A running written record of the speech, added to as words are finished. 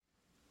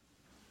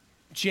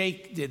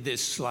Jake did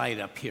this slide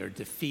up here,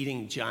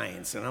 defeating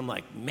giants, and I'm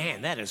like,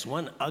 man, that is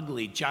one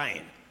ugly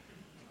giant.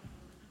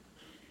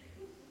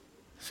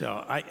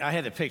 So I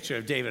had a picture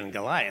of David and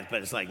Goliath,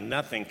 but it's like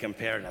nothing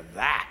compared to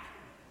that.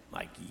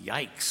 Like,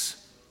 yikes.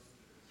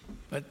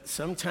 But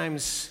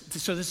sometimes,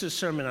 so this is a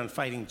sermon on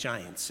fighting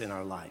giants in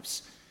our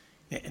lives.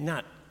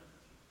 Not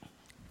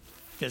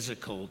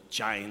physical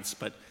giants,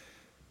 but,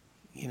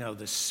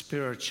 the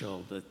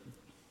spiritual,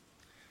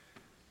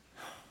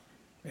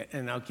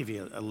 and I'll give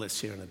you a list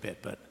here in a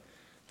bit, but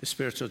the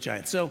spiritual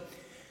giants. So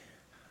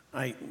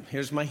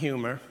here's my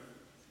humor.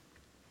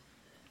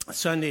 A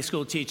Sunday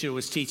school teacher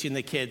was teaching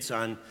the kids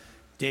on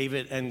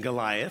David and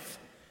Goliath,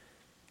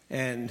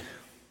 and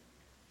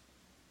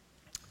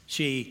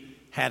she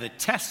had a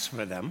test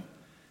for them,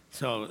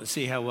 so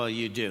see how well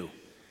you do.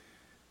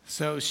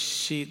 So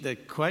the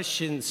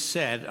question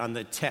said on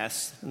the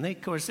test, and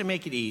of course they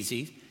make it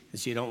easy,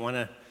 because you don't want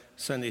a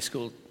Sunday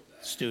school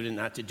student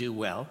not to do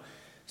well.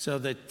 So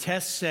the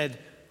test said,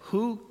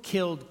 who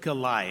killed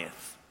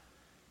Goliath?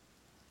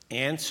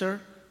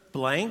 Answer,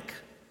 blank,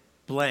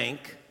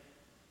 blank,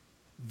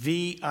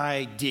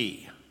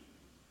 VID.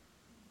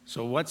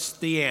 So what's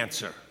the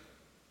answer?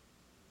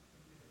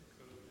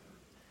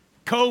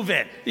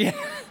 COVID. Yeah.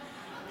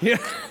 Yeah.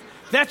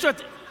 That's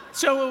what.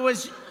 So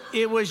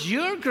it was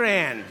your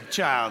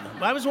grandchild.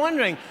 I was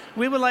wondering.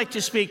 We would like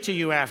to speak to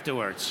you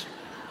afterwards.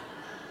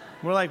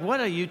 We're like, what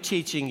are you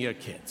teaching your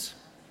kids?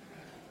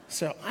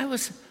 So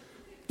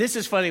this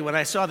is funny. When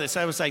I saw this,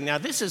 I was like, now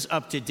this is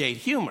up-to-date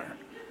humor.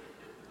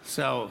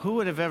 So who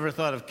would have ever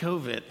thought of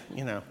COVID,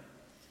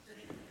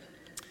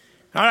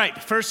 All right,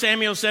 1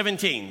 Samuel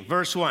 17,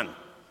 verse 1.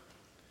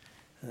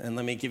 And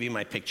let me give you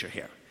my picture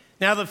here.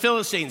 Now the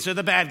Philistines, are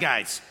the bad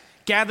guys,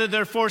 gathered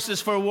their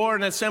forces for war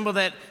and assembled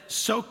at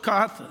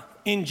Succoth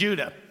in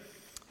Judah.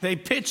 They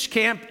pitched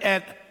camp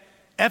at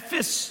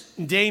Ephes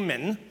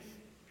Dammim,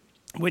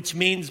 which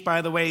means,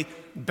 by the way,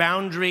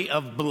 boundary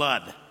of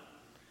blood,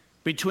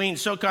 between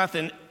Succoth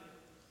and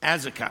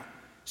Azekah.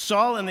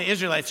 Saul and the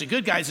Israelites, the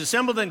good guys,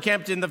 assembled and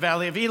camped in the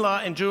valley of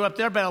Elah and drew up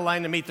their battle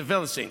line to meet the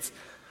Philistines.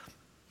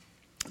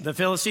 The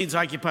Philistines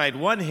occupied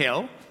one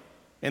hill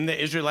and the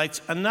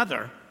Israelites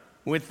another,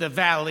 with the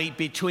valley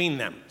between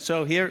them.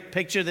 So here,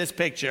 picture this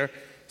picture.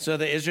 So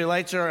the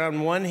Israelites are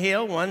on one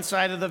hill, one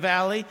side of the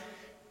valley,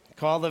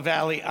 called the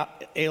valley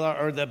Elah,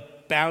 or the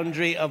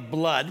boundary of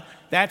blood.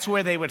 That's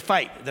where they would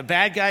fight. The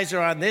bad guys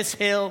are on this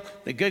hill,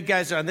 the good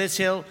guys are on this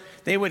hill.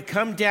 They would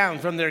come down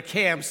from their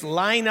camps,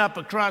 line up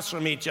across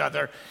from each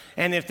other,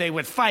 and if they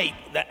would fight,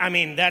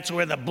 that's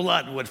where the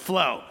blood would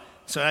flow.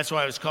 So that's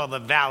why it was called the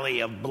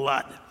Valley of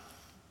Blood.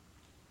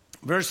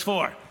 Verse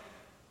 4,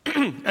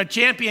 a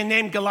champion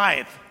named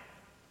Goliath,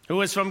 who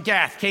was from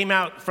Gath, came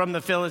out from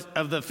the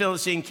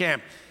Philistine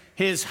camp.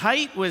 His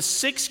height was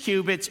 6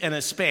 cubits and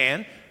a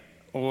span,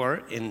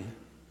 or in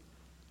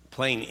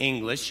plain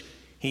English,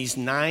 he's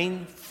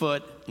 9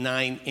 foot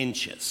 9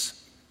 inches.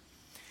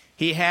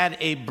 He had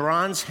a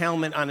bronze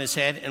helmet on his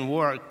head and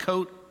wore a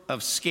coat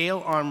of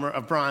scale armor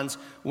of bronze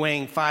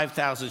weighing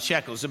 5,000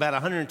 shekels, about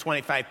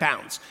 125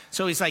 pounds.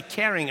 So he's like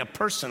carrying a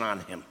person on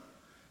him.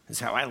 That's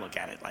how I look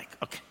at it,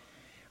 okay.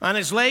 On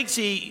his legs,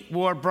 he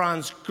wore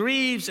bronze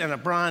greaves, and a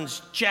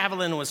bronze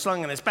javelin was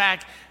slung on his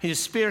back. His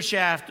spear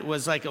shaft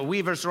was like a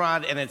weaver's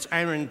rod, and its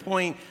iron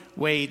point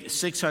weighed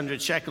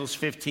 600 shekels,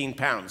 15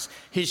 pounds.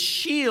 His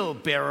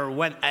shield bearer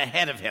went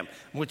ahead of him,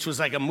 which was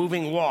like a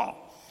moving wall.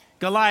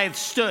 Goliath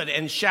stood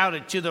and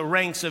shouted to the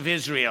ranks of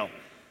Israel,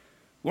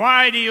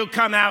 "Why do you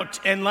come out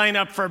and line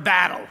up for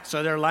battle?"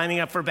 So they're lining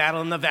up for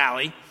battle in the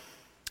valley.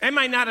 "Am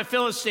I not a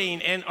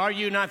Philistine, and are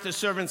you not the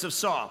servants of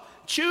Saul?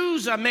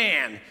 Choose a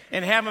man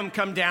and have him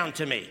come down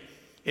to me.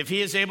 If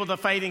he is able to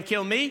fight and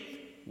kill me,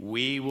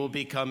 we will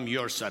become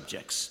your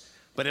subjects.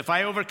 But if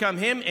I overcome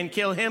him and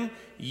kill him,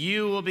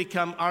 you will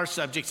become our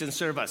subjects and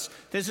serve us."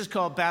 This is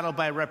called battle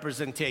by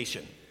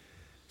representation.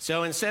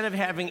 So instead of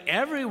having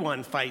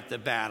everyone fight the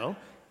battle,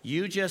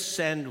 you just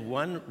send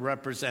one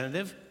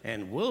representative,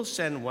 and we'll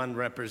send one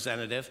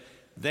representative.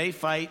 They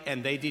fight,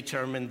 and they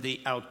determine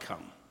the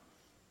outcome.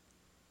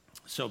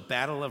 So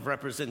battle of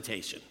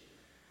representation.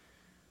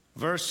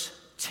 Verse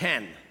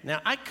 10.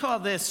 Now, I call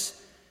this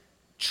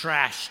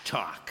trash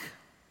talk.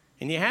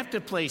 And you have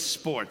to play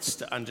sports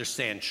to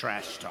understand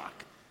trash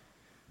talk.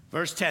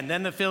 Verse 10.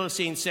 Then the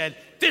Philistines said,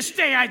 "This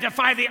day I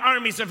defy the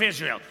armies of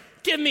Israel.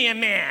 Give me a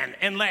man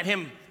and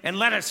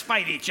let us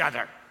fight each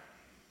other."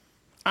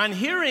 On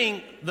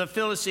hearing the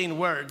Philistine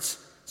words,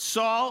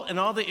 Saul and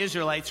all the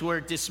Israelites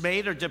were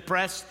dismayed or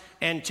depressed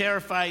and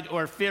terrified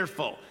or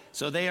fearful.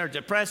 So they are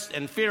depressed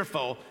and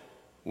fearful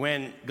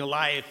when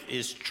Goliath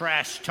is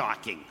trash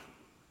talking.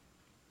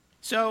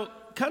 So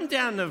come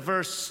down to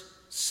verse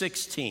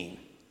 16.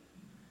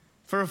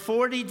 For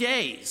 40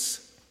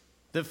 days,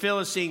 the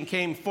Philistine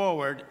came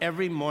forward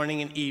every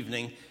morning and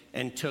evening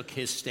and took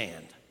his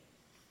stand.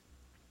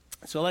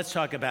 So let's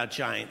talk about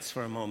giants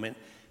for a moment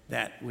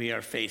that we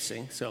are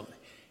facing. So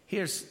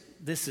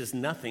this is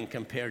nothing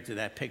compared to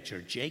that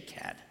picture Jake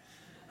had.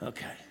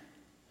 Okay.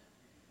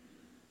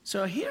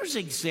 So here's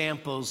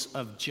examples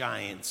of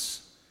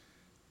giants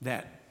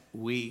that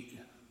we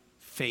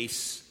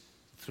face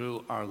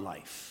through our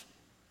life.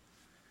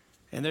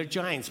 And they're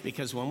giants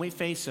because when we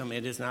face them,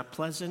 it is not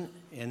pleasant,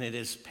 and it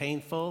is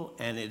painful,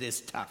 and it is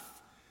tough.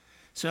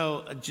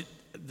 So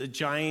the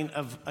giant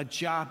of a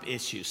job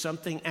issue,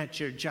 something at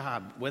your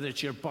job, whether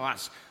it's your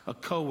boss, a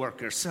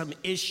coworker, some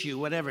issue,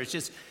 whatever. It's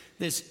just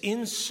this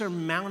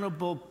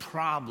insurmountable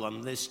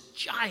problem, this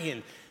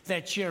giant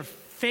that you're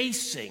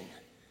facing.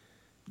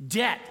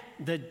 Debt,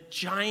 the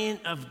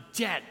giant of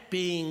debt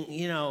being,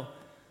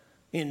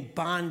 in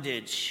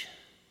bondage.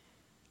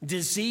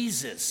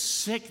 Diseases,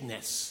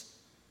 sickness.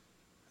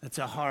 That's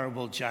a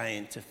horrible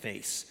giant to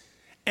face.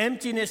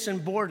 Emptiness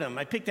and boredom.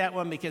 I picked that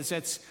one because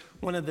that's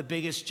one of the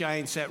biggest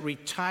giants that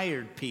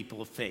retired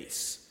people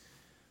face.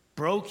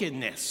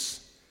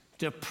 Brokenness,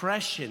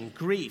 depression,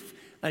 grief,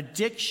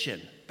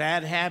 addiction,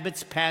 bad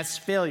habits,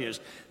 past failures.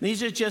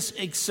 These are just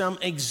some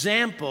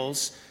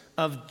examples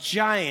of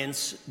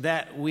giants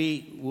that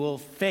we will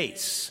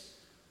face.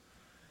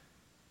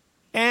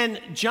 And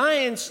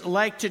giants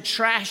like to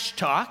trash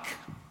talk.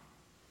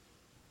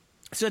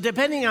 So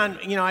depending on,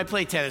 I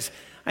play tennis.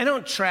 I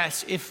don't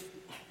trash, if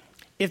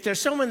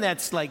there's someone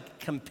that's like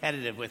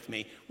competitive with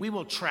me, we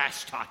will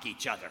trash talk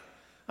each other.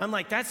 I'm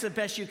like, that's the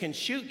best you can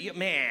shoot.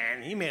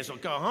 Man, you may as well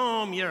go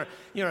home. You're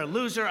a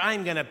loser.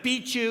 I'm going to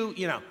beat you,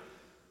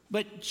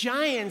 But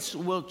giants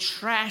will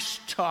trash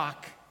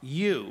talk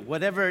you,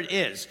 whatever it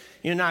is.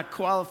 You're not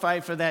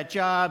qualified for that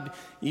job.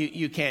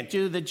 You can't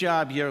do the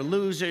job. You're a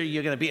loser.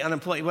 You're going to be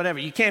unemployed, whatever.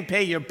 You can't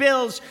pay your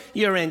bills.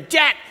 You're in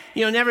debt.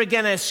 You're never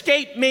going to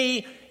escape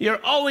me. You're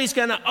always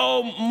going to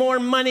owe more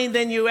money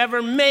than you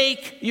ever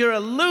make. You're a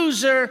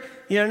loser.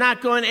 You're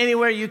not going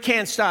anywhere. You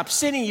can't stop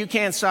sitting. You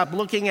can't stop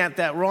looking at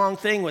that wrong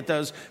thing with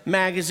those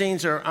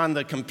magazines or on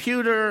the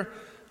computer.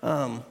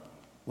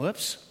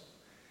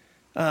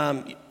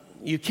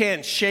 You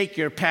can't shake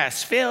your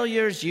past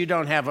failures. You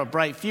don't have a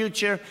bright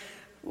future.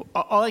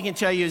 All I can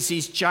tell you is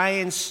these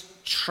giants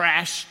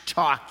trash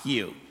talk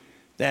you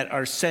that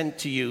are sent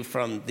to you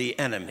from the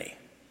enemy.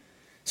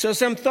 So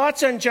some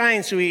thoughts on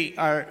giants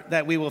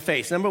that we will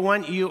face. Number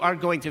one, you are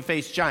going to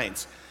face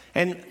giants.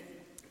 And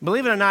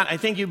believe it or not, I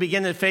think you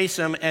begin to face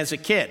them as a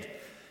kid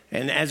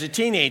and as a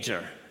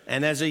teenager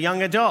and as a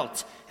young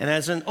adult and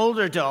as an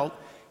older adult.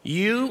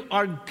 You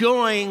are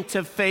going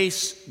to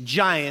face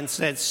giants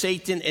that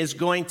Satan is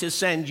going to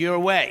send your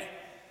way.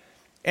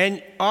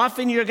 And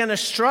often you're going to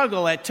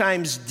struggle at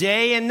times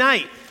day and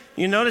night.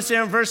 You notice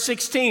there in verse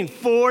 16,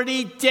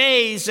 40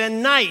 days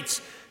and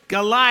nights,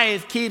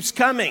 Goliath keeps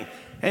coming.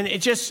 And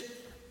it just,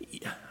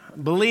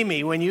 believe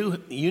me, when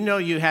you know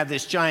you have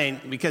this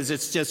giant, because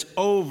it's just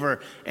over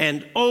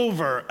and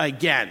over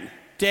again,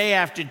 day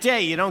after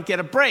day, you don't get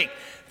a break.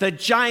 The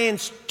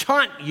giants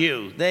taunt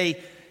you.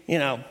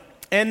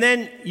 And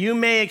then you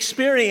may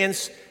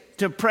experience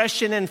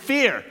depression and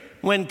fear.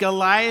 When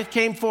Goliath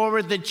came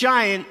forward, the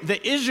giant,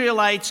 the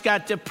Israelites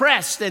got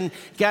depressed and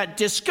got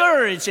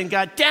discouraged and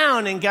got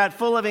down and got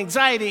full of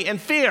anxiety and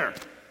fear.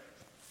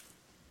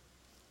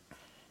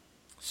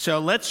 So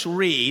let's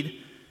read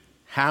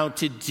how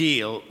to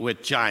deal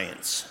with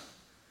giants.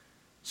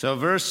 So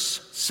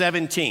verse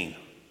 17.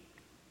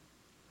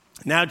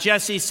 Now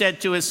Jesse said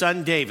to his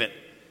son David,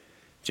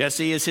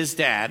 Jesse is his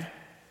dad,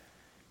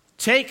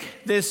 take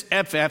this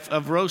ephah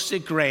of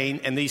roasted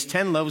grain and these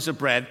 10 loaves of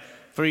bread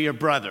for your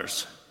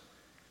brothers,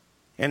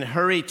 and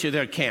hurry to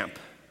their camp.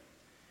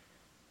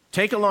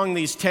 Take along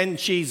these 10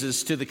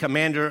 cheeses to the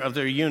commander of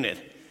their unit.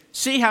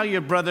 See how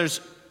your brothers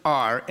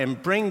are,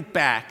 and bring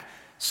back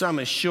some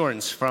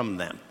assurance from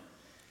them.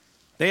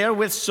 They are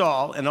with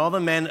Saul and all the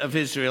men of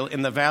Israel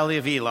in the valley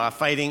of Elah,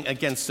 fighting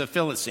against the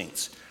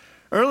Philistines.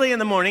 Early in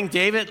the morning,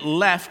 David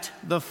left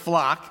the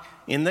flock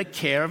in the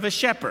care of a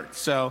shepherd.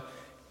 So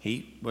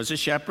he was a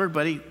shepherd,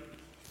 but he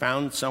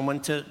found someone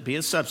to be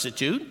a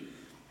substitute.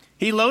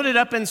 He loaded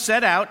up and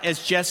set out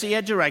as Jesse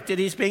had directed.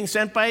 He's being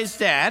sent by his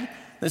dad.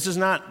 This is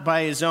not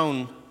by his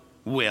own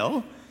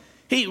will.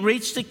 He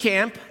reached the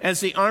camp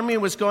as the army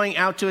was going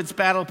out to its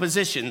battle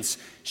positions,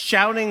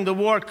 shouting the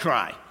war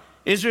cry.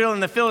 Israel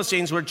and the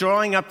Philistines were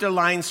drawing up their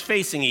lines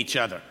facing each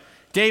other.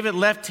 David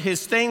left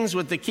his things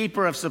with the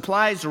keeper of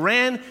supplies,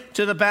 ran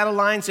to the battle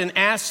lines, and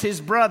asked his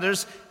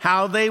brothers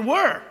how they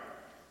were.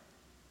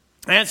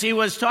 As he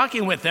was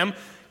talking with them,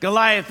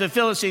 Goliath, the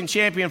Philistine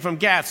champion from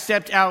Gath,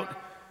 stepped out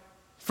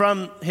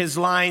from his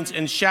lines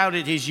and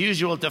shouted his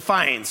usual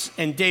defiance,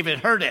 and David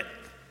heard it.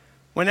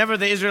 Whenever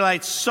the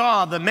Israelites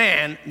saw the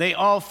man, they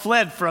all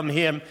fled from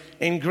him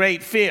in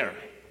great fear.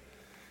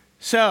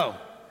 So,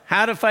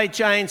 how to fight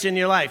giants in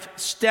your life.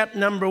 Step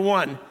number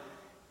one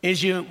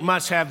is you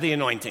must have the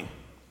anointing.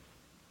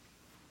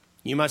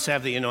 You must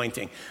have the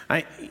anointing.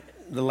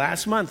 The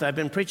last month I've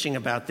been preaching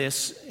about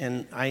this,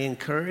 and I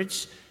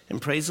encourage and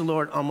praise the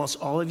Lord,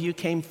 almost all of you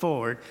came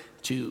forward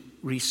to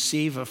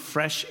receive a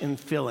fresh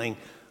infilling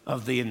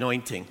of the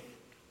anointing.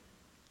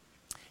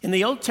 In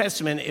the Old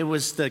Testament, it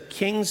was the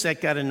kings that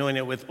got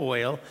anointed with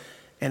oil,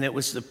 and it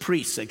was the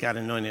priests that got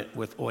anointed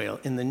with oil.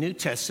 In the New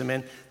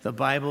Testament, the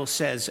Bible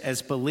says,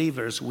 as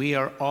believers, we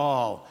are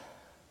all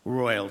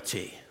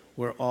royalty.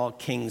 We're all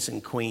kings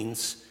and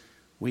queens.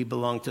 We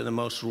belong to the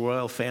most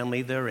royal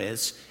family there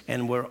is,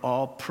 and we're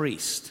all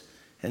priests.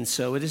 And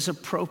so it is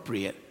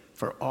appropriate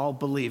for all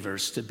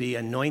believers to be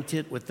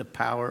anointed with the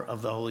power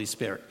of the Holy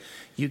Spirit.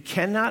 You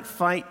cannot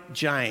fight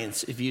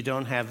giants if you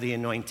don't have the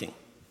anointing.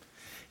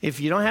 If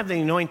you don't have the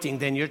anointing,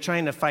 then you're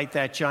trying to fight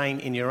that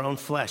giant in your own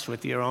flesh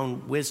with your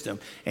own wisdom,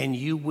 and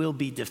you will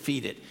be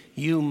defeated.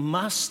 You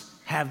must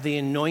have the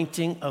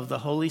anointing of the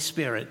Holy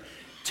Spirit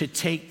to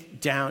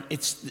take down.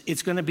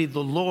 It's going to be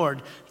the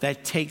Lord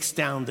that takes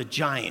down the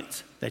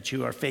giant that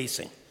you are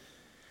facing.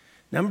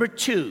 Number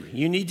 2,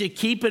 you need to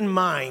keep in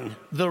mind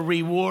the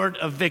reward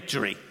of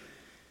victory.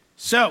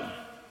 So,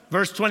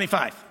 verse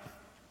 25.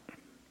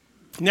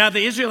 Now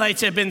the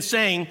Israelites have been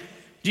saying,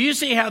 do you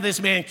see how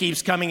this man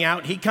keeps coming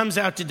out? He comes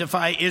out to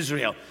defy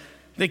Israel.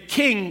 The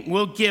king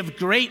will give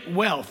great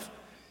wealth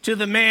to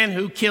the man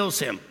who kills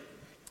him.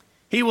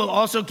 He will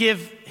also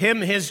give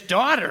him his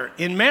daughter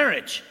in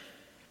marriage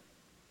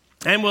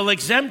and will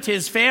exempt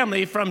his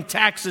family from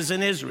taxes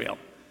in Israel.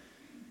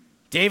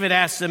 David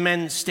asked the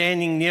men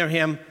standing near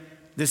him,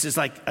 this is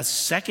like a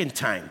second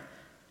time,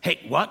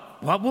 hey,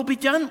 what will be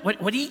done? What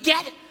do you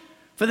get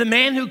for the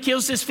man who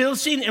kills this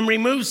Philistine and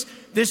removes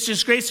this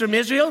disgrace from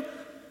Israel?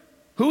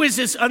 Who is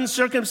this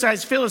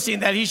uncircumcised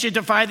Philistine that he should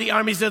defy the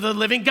armies of the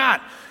living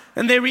God?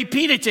 And they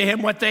repeated to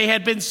him what they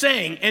had been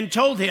saying and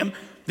told him,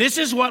 this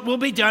is what will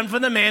be done for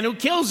the man who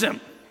kills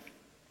him.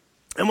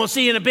 And we'll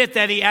see in a bit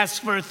that he asks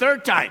for a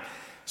third time.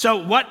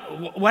 So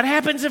what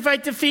happens if I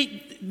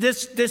defeat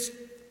this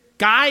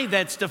guy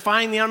that's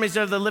defying the armies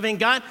of the living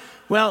God?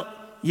 Well,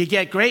 you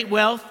get great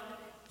wealth,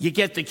 you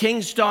get the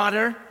king's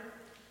daughter,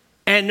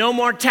 and no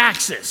more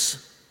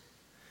taxes.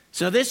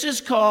 So this is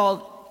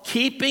called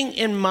keeping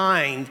in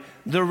mind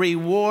the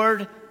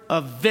reward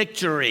of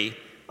victory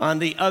on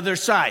the other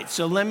side.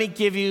 So let me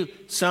give you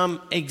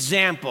some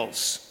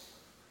examples.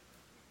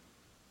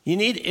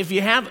 If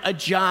you have a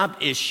job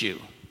issue,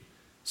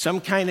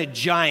 some kind of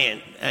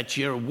giant at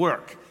your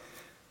work,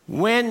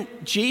 when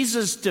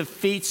Jesus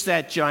defeats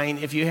that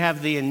giant, if you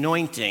have the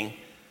anointing,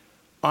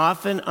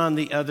 often on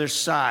the other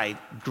side,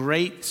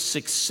 great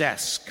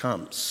success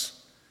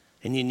comes.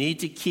 And you need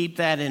to keep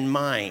that in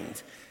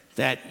mind,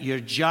 that your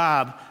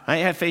job, I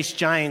have faced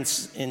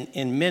giants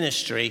in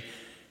ministry,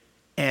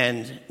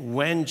 and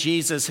when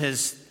Jesus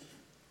has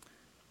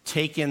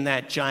taken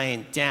that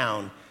giant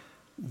down,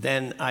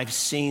 then I've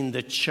seen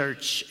the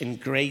church in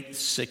great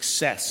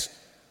success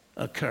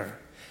occur.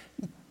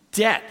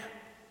 Debt.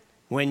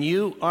 When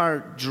you are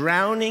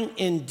drowning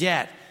in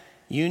debt,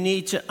 you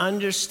need to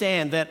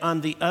understand that on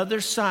the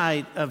other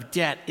side of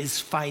debt is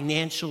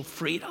financial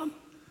freedom.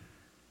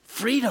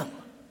 Freedom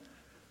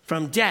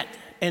from debt.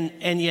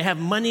 And you have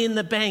money in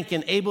the bank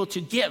and able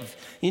to give.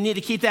 You need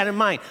to keep that in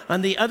mind.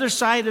 On the other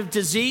side of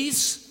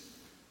disease,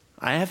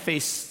 I have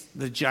faced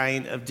the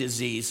giant of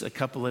disease a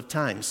couple of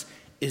times,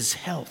 is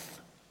health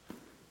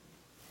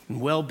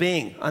and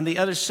well-being. On the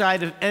other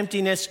side of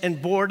emptiness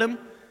and boredom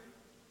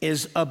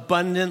is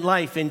abundant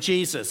life in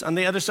Jesus. On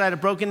the other side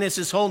of brokenness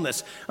is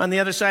wholeness. On the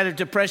other side of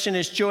depression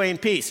is joy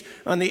and peace.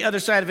 On the other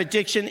side of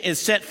addiction is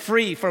set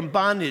free from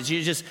bondage.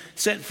 You're just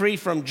set free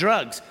from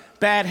drugs,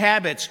 bad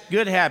habits,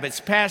 good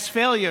habits, past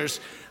failures.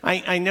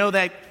 I know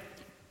that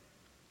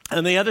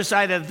on the other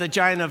side of the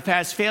giant of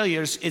past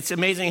failures, it's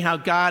amazing how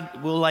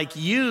God will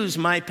use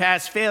my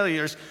past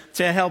failures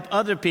to help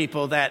other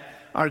people that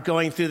are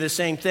going through the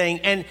same thing.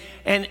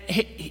 And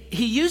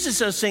he uses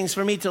those things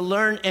for me to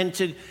learn and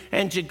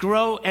to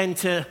grow and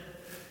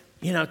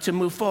to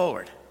move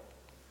forward.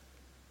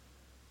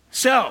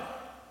 So,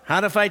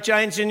 how to fight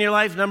giants in your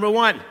life? Number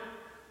 1,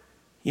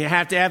 you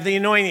have to have the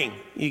anointing.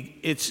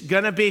 It's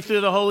going to be through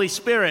the Holy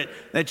Spirit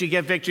that you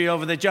get victory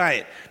over the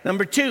giant.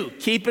 Number 2,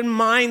 keep in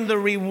mind the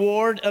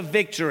reward of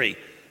victory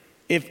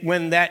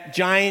when that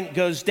giant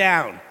goes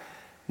down.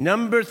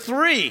 Number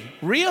 3,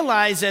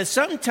 realize that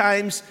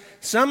sometimes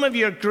some of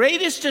your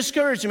greatest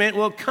discouragement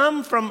will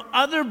come from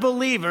other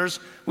believers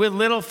with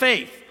little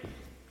faith.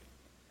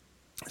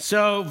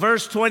 So,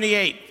 verse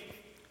 28,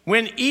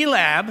 when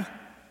Eliab,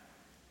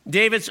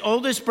 David's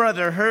oldest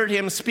brother, heard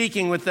him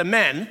speaking with the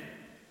men,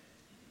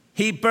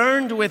 he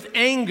burned with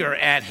anger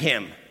at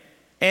him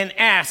and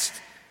asked,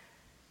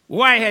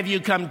 why have you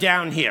come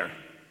down here?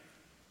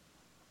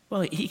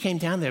 Well, he came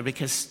down there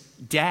because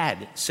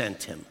Dad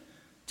sent him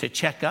to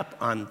check up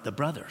on the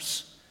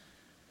brothers.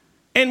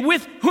 And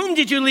with whom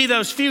did you leave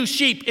those few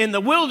sheep in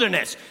the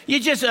wilderness? You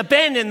just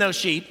abandoned those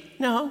sheep.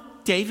 No,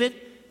 David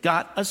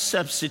got a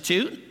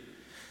substitute.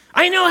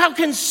 I know how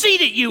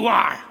conceited you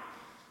are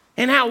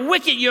and how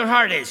wicked your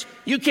heart is.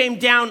 You came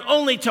down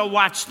only to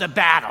watch the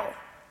battle.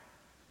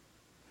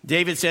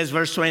 David says,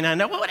 verse 29,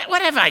 "Now,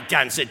 what have I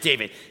done?" said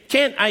David.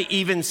 "Can't I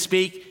even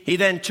speak?" He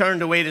then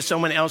turned away to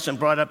someone else and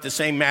brought up the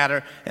same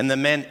matter, and the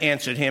men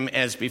answered him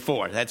as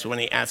before. That's when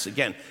he asks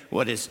again,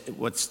 what's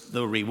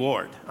the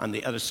reward on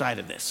the other side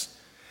of this?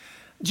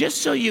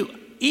 Just so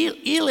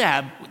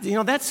Eliab,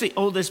 that's the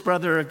oldest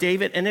brother of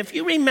David. And if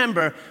you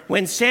remember,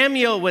 when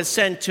Samuel was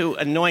sent to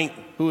anoint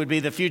who would be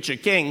the future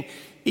king,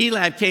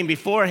 Eliab came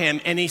before him,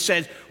 and he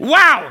said,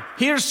 wow,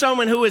 here's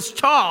someone who is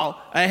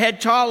tall, a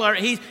head taller.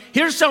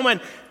 Here's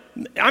someone,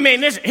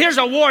 here's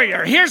a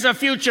warrior. Here's a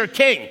future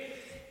king.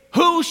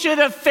 Who should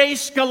have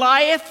faced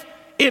Goliath?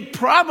 It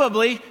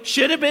probably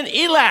should have been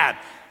Eliab.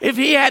 If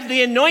he had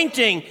the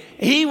anointing,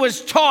 he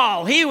was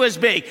tall, he was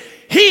big.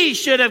 He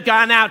should have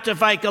gone out to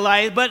fight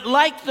Goliath. But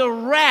like the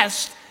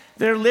rest,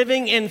 they're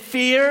living in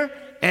fear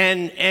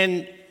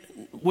and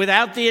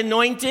without the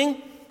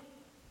anointing.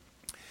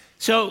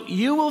 So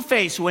you will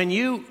face, when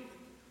you're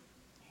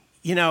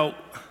going to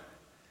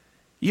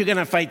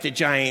fight the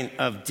giant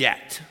of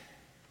debt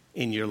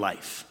in your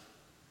life.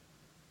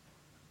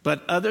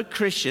 But other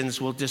Christians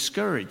will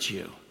discourage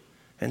you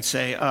and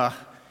say,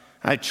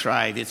 I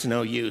tried, it's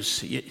no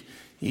use.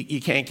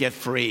 You can't get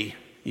free.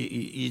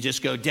 You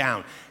just go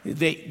down.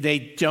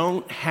 They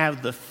don't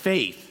have the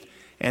faith,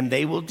 and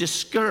they will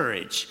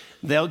discourage.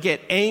 They'll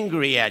get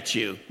angry at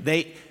you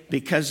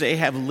because they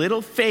have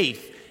little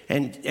faith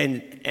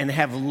and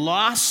have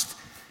lost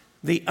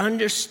the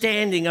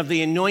understanding of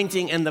the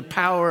anointing and the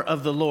power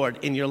of the Lord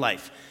in your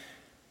life.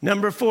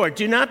 Number 4,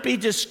 do not be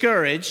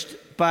discouraged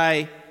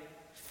by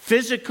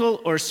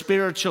physical or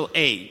spiritual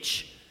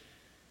age.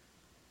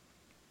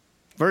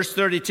 Verse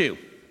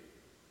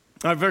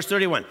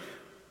 31.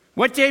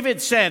 What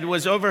David said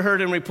was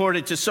overheard and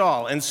reported to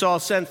Saul, and Saul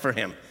sent for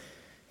him.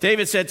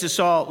 David said to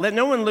Saul, let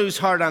no one lose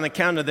heart on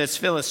account of this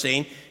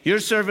Philistine. Your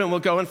servant will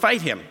go and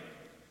fight him.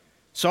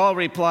 Saul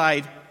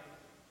replied,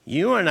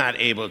 you are not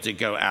able to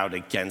go out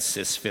against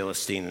this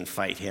Philistine and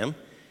fight him.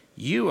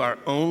 You are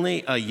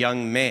only a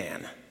young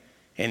man,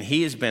 and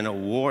he has been a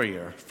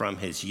warrior from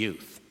his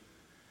youth.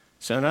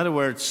 So in other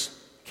words,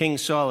 King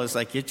Saul is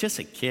like, you're just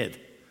a kid.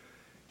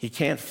 You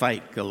can't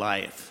fight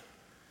Goliath.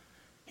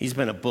 He's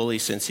been a bully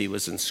since he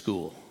was in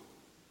school.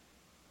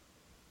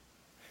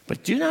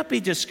 But do not be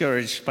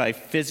discouraged by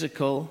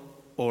physical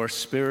or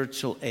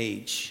spiritual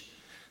age.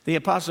 The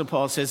Apostle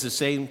Paul says the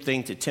same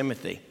thing to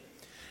Timothy.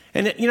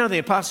 And the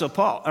Apostle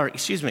Paul,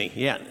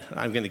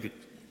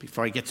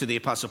 before I get to the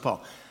Apostle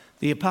Paul,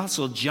 the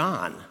Apostle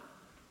John,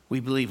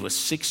 we believe, was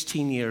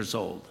 16 years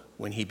old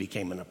when he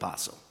became an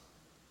apostle.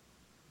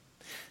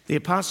 The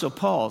Apostle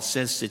Paul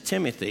says to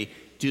Timothy,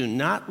 do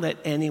not let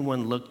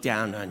anyone look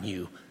down on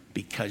you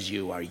because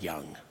you are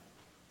young.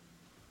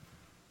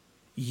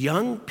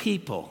 Young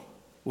people,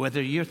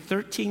 whether you're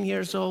 13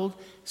 years old,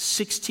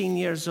 16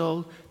 years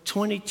old,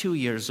 22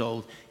 years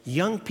old,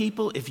 young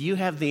people, if you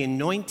have the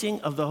anointing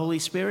of the Holy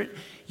Spirit,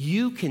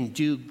 you can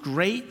do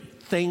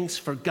great things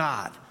for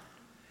God.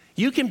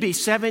 You can be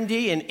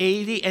 70 and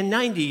 80 and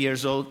 90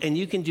 years old, and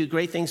you can do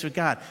great things for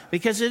God,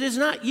 because it is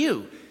not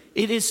you.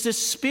 It is the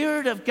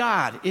Spirit of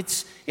God.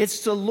 It's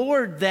the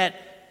Lord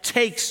that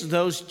takes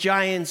those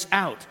giants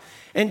out.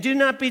 And do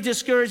not be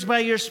discouraged by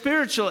your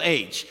spiritual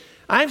age.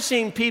 I've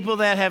seen people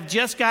that have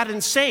just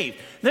gotten saved.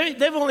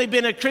 They've only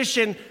been a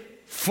Christian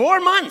 4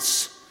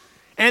 months,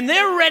 and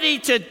they're ready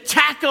to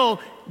tackle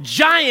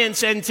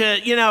giants and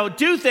to,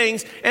 do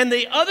things. And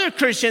the other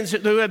Christians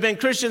who have been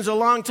Christians a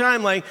long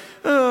time, like,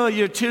 oh,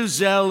 you're too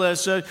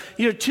zealous,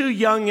 you're too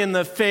young in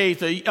the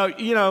faith,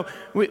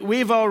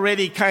 we've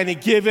already kind of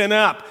given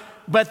up.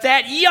 But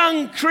that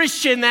young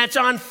Christian that's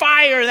on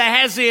fire, that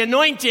has the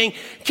anointing,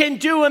 can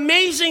do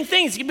amazing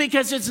things,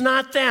 because it's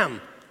not them.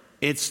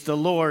 It's the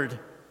Lord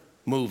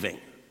moving.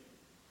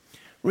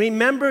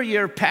 Remember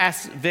your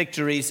past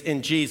victories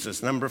in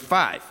Jesus. Number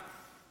 5.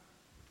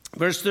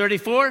 Verse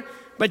 34,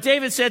 but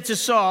David said to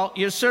Saul,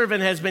 your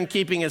servant has been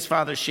keeping his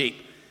father's sheep.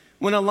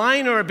 When a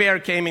lion or a bear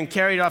came and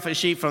carried off a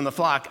sheep from the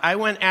flock, I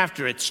went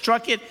after it,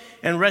 struck it,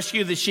 and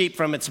rescued the sheep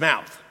from its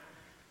mouth.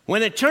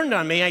 When it turned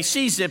on me, I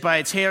seized it by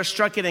its hair,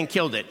 struck it, and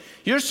killed it.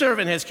 Your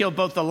servant has killed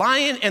both the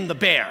lion and the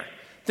bear.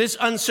 This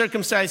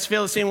uncircumcised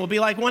Philistine will be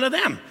like one of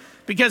them,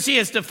 because he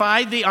has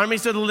defied the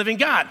armies of the living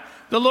God.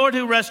 The Lord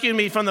who rescued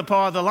me from the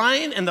paw of the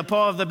lion and the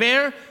paw of the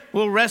bear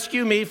will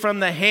rescue me from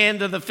the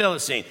hand of the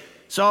Philistine.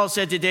 Saul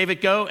said to David,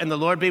 go, and the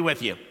Lord be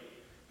with you.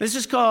 This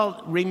is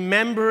called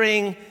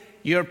remembering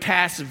your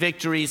past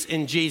victories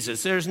in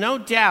Jesus. There's no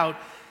doubt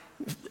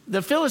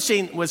the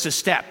Philistine was a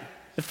step.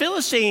 The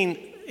Philistine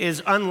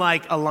is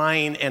unlike a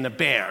lion and a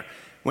bear.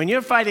 When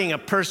you're fighting a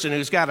person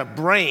who's got a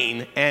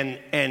brain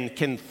and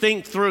can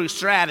think through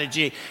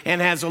strategy and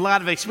has a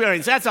lot of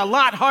experience, that's a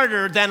lot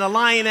harder than a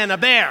lion and a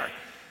bear.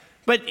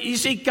 But you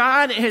see,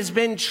 God has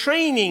been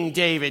training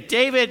David.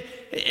 David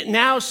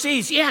now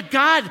sees,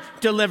 God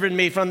delivered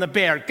me from the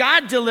bear.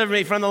 God delivered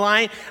me from the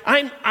lion.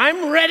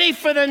 I'm ready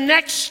for the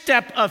next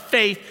step of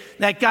faith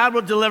that God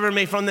will deliver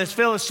me from this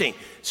Philistine.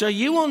 So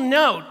you will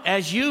note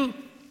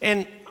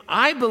and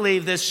I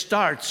believe this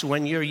starts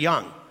when you're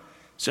young.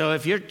 So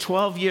if you're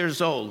 12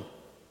 years old,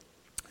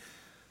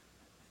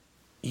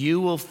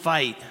 you will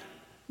fight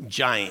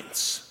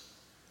giants.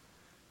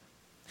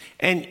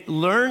 And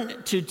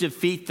learn to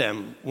defeat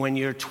them when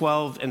you're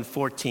 12 and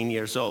 14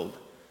 years old.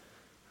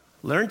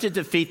 Learn to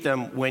defeat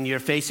them when you're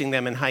facing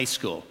them in high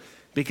school,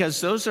 because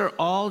those are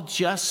all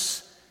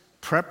just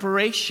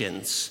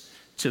preparations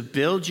to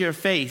build your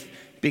faith,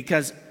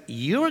 because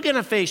you're going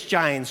to face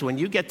giants when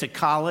you get to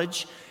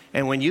college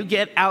And when you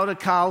get out of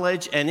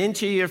college and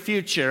into your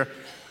future,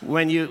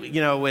 when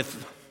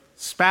with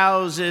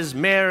spouses,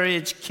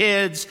 marriage,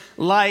 kids,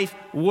 life,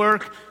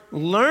 work,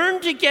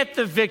 learn to get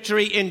the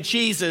victory in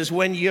Jesus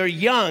when you're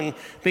young,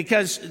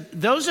 because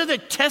those are the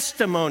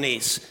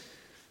testimonies.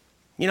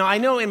 I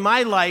know in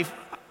my life,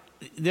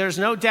 there's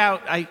no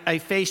doubt I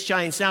face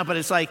giants now, but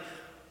it's like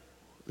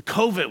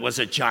COVID was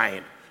a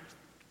giant.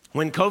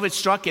 When COVID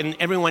struck and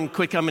everyone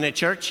quit coming to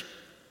church,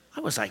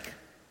 I was like,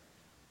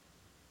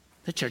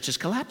 the church is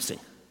collapsing.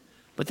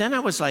 But then I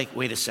was like,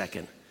 wait a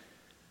second.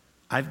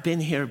 I've been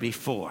here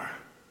before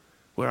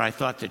where I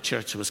thought the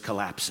church was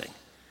collapsing,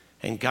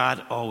 and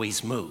God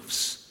always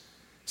moves.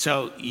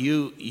 So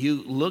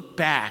you look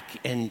back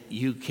and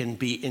you can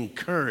be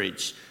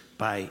encouraged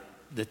by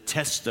the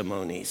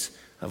testimonies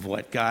of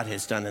what God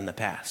has done in the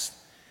past.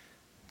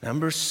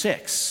 Number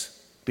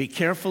 6, be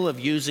careful of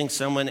using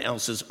someone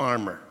else's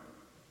armor.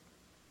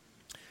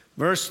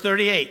 Verse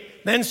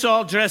 38, then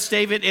Saul dressed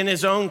David in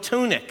his own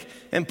tunic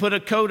and put a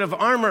coat of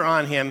armor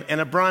on him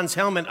and a bronze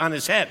helmet on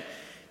his head.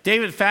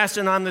 David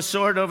fastened on the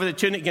sword over the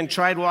tunic and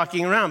tried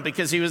walking around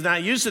because he was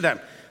not used to them.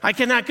 I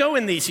cannot go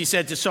in these, he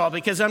said to Saul,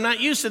 because I'm not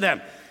used to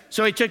them.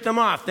 So he took them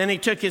off. Then he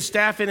took his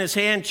staff in his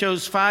hand,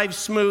 chose 5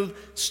 smooth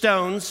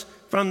stones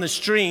from the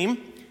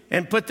stream,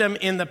 and put them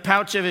in the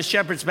pouch of his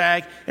shepherd's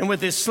bag, and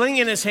with his sling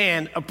in his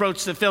hand,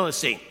 approached the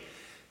Philistine.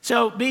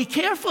 So be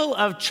careful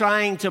of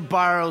trying to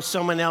borrow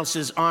someone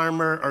else's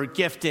armor or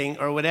gifting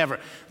or whatever.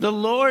 The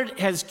Lord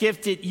has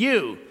gifted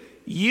you.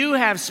 You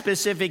have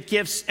specific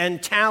gifts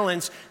and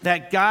talents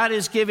that God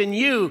has given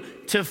you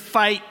to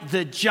fight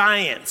the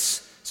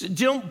giants. So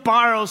don't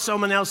borrow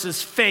someone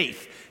else's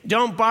faith.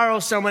 Don't borrow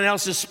someone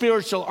else's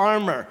spiritual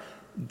armor.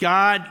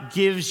 God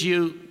gives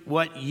you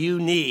what you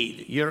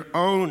need, your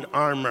own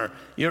armor,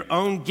 your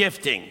own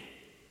gifting.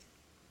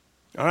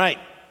 All right,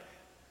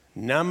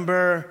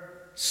 number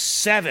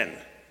 7,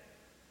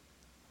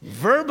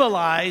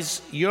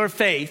 verbalize your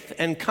faith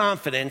and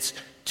confidence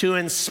to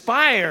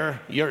inspire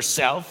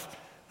yourself,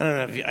 I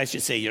don't know if I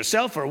should say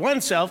yourself or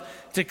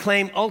oneself, to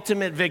claim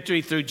ultimate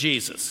victory through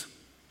Jesus.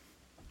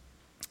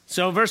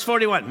 So verse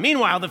 41,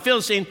 meanwhile, the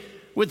Philistine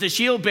with the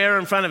shield bearer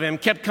in front of him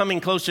kept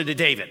coming closer to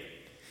David.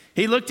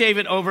 He looked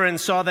David over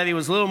and saw that he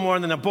was little more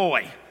than a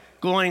boy,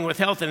 glowing with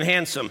health and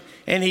handsome,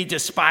 and he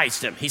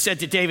despised him. He said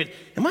to David,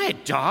 am I a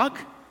dog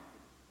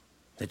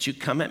that you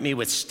come at me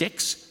with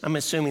sticks? I'm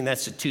assuming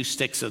that's the 2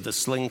 sticks of the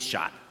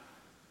slingshot,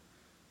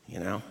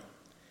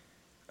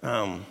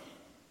 And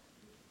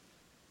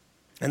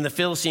the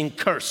Philistine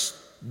cursed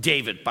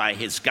David by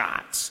his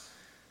gods.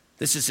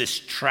 This is his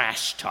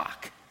trash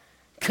talk.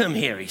 Come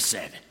here, he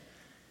said,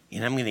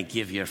 and I'm going to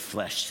give your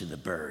flesh to the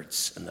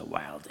birds and the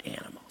wild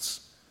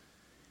animals.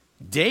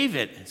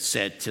 David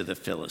said to the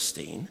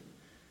Philistine,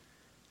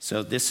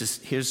 so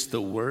here's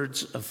the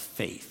words of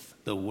faith,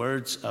 the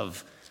words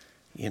of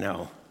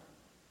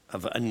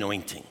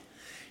anointing.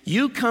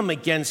 You come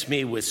against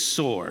me with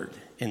sword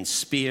and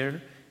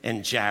spear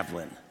and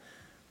javelin,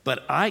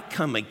 but I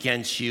come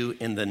against you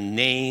in the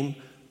name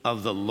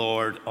of the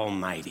Lord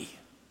Almighty.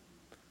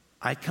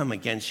 I come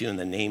against you in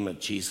the name of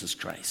Jesus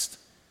Christ,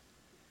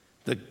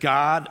 the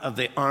God of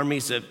the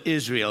armies of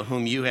Israel,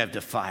 whom you have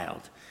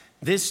defiled.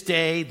 This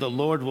day the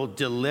Lord will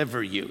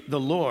deliver you. The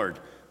Lord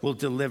will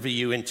deliver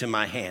you into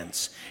my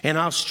hands, and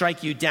I'll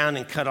strike you down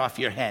and cut off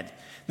your head.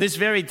 This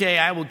very day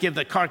I will give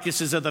the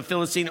carcasses of the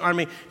Philistine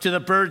army to the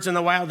birds and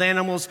the wild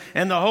animals,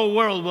 and the whole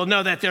world will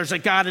know that there's a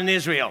God in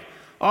Israel.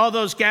 All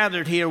those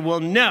gathered here will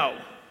know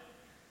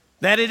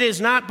that it is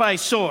not by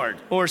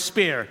sword or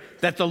spear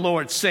that the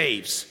Lord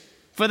saves.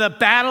 For the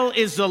battle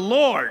is the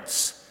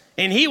Lord's,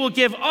 and he will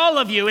give all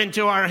of you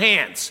into our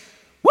hands.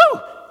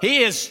 Woo!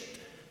 He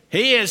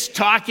is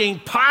talking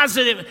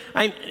positive.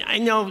 I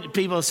know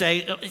people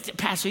say,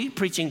 Pastor, you're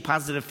preaching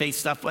positive faith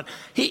stuff, but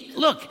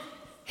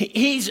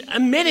he's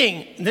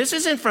admitting, this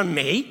isn't from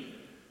me.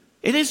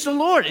 It is the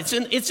Lord.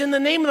 It's in the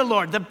name of the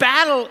Lord. The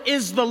battle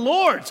is the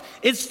Lord's.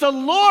 It's the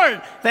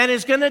Lord that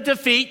is going to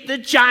defeat the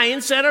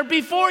giants that are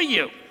before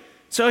you.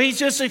 So he's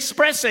just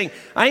expressing.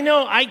 I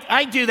know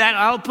I do that.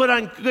 I'll put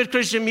on good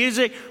Christian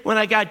music when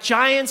I got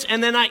giants,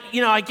 and then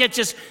I get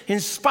just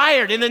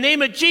inspired in the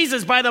name of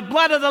Jesus by the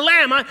blood of the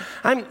Lamb.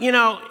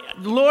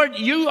 Lord,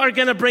 you are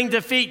going to bring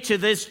defeat to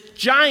this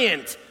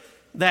giant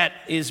that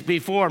is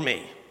before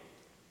me.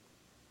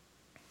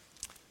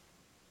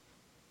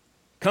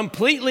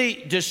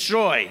 Completely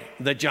destroy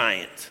the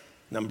giant.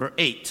 Number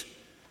 8.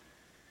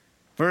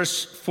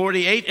 Verse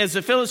 48, as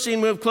the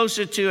Philistine moved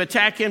closer to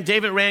attack him,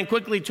 David ran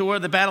quickly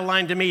toward the battle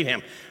line to meet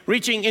him.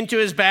 Reaching into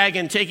his bag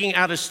and taking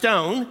out a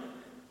stone.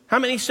 How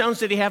many stones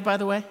did he have, by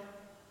the way?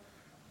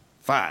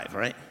 5,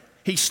 right?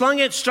 He slung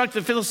it, struck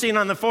the Philistine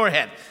on the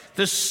forehead.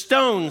 The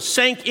stone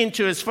sank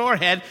into his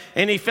forehead,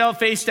 and he fell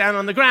face down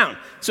on the ground.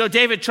 So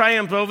David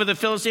triumphed over the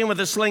Philistine with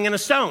a sling and a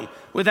stone.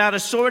 Without a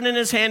sword in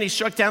his hand, he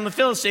struck down the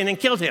Philistine and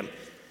killed him.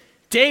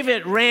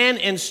 David ran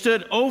and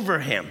stood over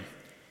him.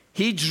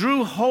 He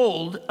drew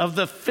hold of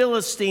the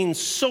Philistine's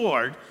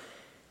sword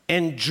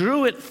and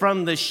drew it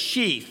from the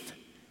sheath.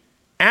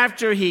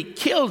 After he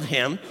killed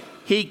him,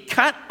 he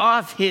cut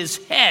off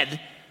his head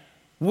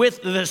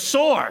with the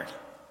sword.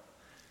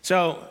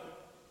 So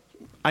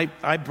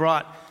I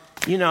brought,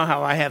 you know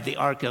how I have the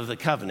Ark of the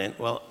Covenant?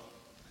 Well,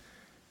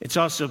 it's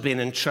also been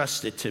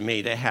entrusted to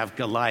me to have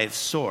Goliath's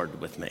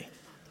sword with me.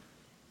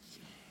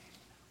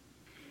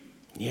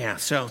 Yeah,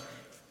 so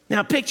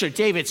now picture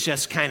David's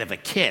just kind of a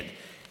kid,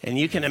 and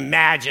you can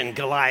imagine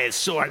Goliath's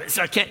sword.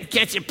 So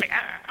can't you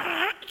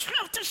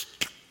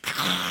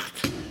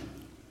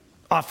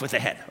off with the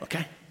head,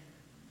 okay?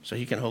 So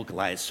you can hold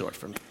Goliath's sword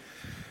for me.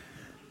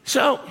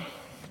 So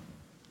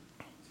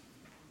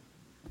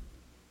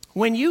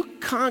when you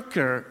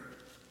conquer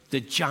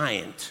the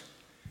giant,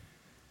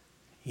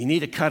 you need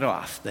to cut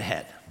off the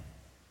head.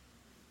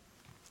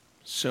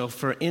 So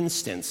for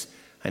instance,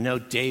 I know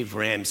Dave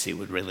Ramsey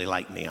would really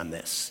like me on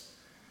this.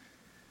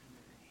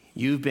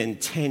 You've been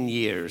 10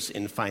 years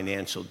in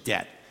financial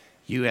debt.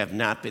 You have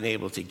not been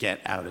able to get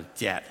out of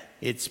debt.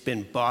 It's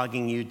been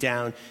bogging you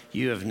down.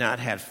 You have not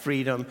had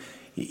freedom.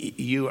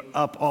 You're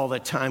up all the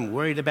time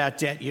worried about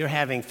debt. You're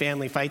having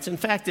family fights. In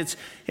fact,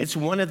 it's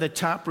one of the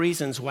top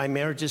reasons why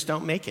marriages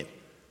don't make it,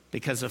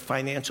 because of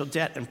financial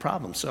debt and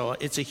problems. So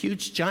it's a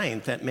huge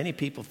giant that many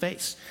people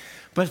face.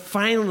 But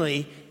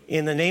finally,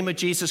 in the name of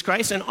Jesus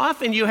Christ, and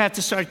often you have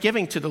to start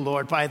giving to the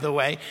Lord, by the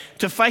way,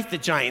 to fight the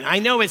giant. I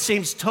know it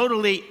seems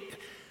totally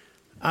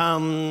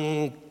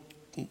I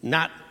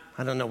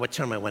don't know what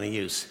term I want to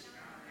use.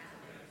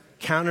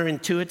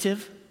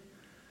 Counterintuitive,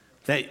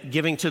 that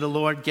giving to the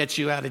Lord gets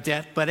you out of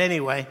debt. But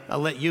anyway, I'll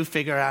let you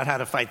figure out how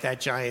to fight that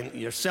giant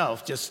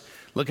yourself. Just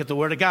look at the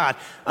Word of God.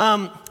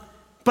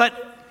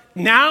 But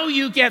now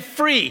you get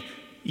free.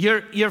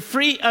 You're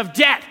free of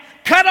debt.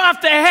 Cut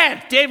off the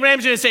head. Dave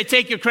Ramsey would say,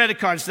 take your credit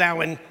cards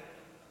now and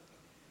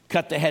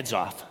cut the heads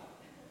off.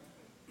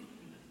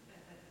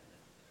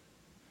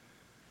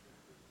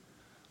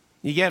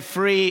 You get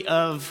free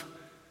of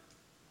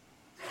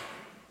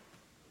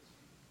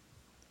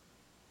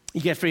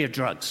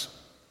drugs.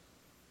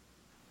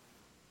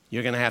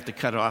 You're going to have to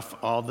cut off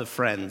all the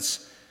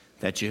friends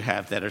that you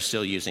have that are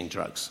still using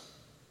drugs.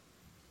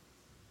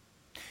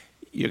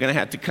 You're going to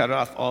have to cut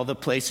off all the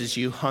places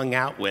you hung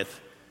out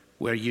with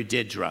where you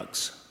did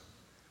drugs.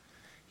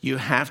 You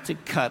have to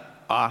cut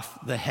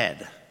off the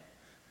head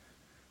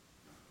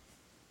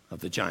of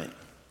the giant.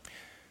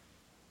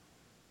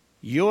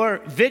 Your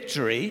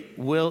victory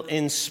will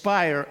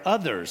inspire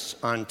others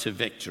onto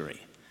victory.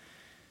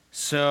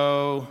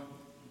 So,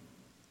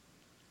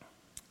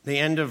 the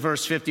end of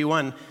verse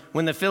 51,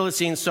 when the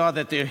Philistines saw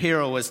that their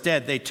hero was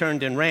dead, they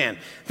turned and ran.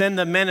 Then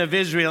the men of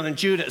Israel and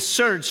Judah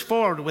surged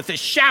forward with a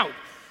shout.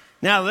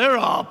 Now they're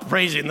all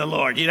praising the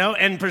Lord,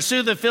 and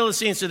pursued the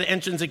Philistines to the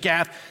entrance of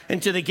Gath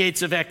and to the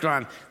gates of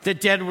Ekron. The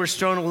dead were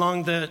strewn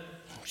along the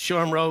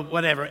Shoreham Road,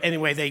 whatever.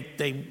 Anyway,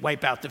 they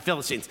wipe out the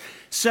Philistines.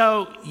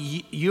 So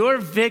your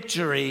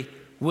victory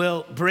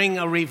will bring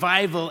a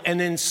revival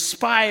and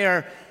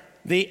inspire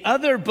the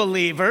other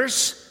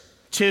believers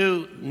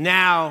to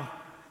now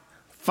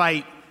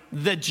fight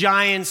the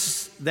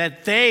giants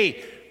that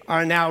they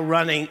are now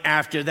running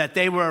after, that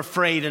they were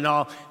afraid and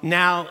all.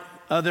 Now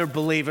other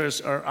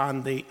believers are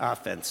on the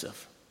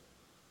offensive.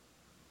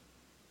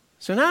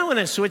 So now I want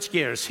to switch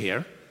gears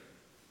here.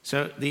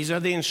 So these are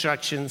the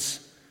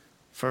instructions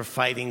for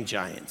fighting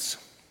giants.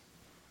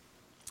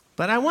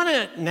 But I want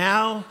to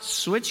now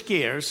switch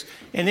gears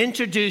and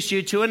introduce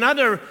you to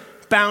another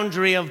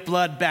boundary of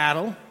blood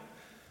battle,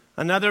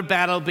 another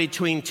battle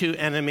between two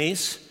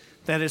enemies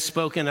that is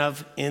spoken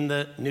of in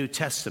the New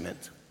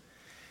Testament.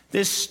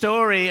 This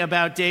story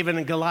about David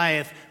and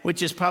Goliath,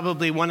 which is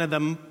probably one of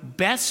the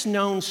best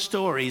known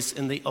stories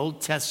in the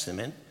Old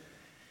Testament,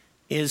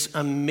 is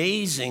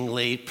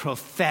amazingly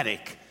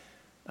prophetic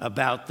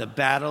about the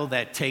battle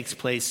that takes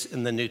place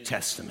in the New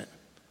Testament.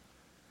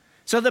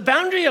 So the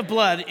boundary of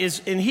blood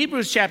is in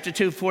Hebrews chapter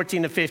 2,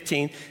 14 to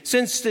 15.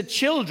 Since the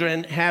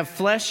children have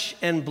flesh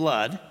and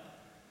blood,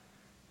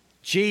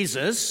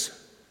 Jesus,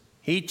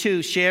 he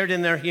too shared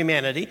in their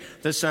humanity.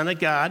 The Son of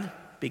God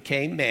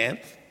became man.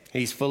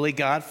 He's fully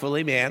God,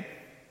 fully man,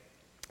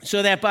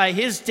 so that by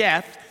his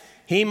death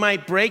he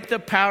might break the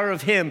power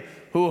of him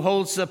who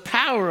holds the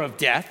power of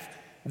death,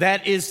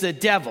 that is the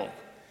devil,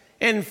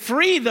 and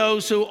free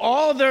those who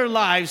all their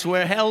lives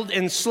were held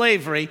in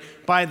slavery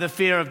by the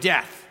fear of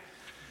death.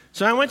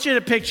 So I want you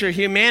to picture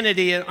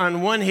humanity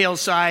on one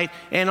hillside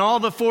and all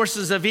the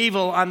forces of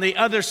evil on the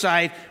other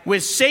side,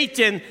 with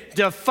Satan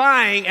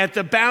defying at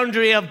the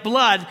boundary of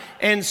blood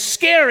and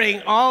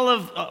scaring all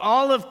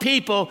of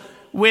people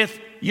with,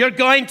 "You're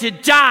going to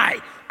die.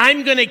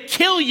 I'm going to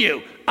kill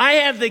you. I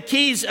have the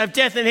keys of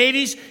death and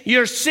Hades.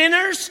 You're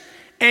sinners,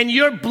 and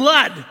your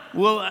blood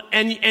will,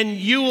 and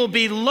you will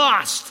be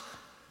lost."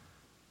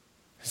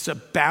 It's a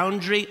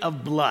boundary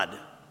of blood.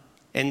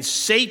 And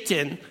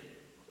Satan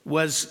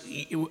was,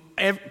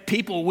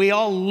 people, we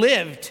all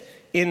lived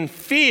in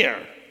fear,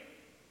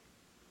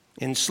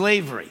 in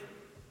slavery.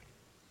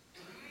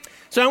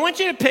 So I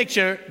want you to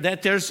picture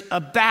that there's a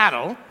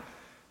battle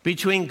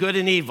between good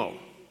and evil.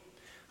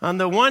 On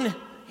the one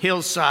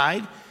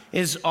hillside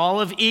is all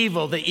of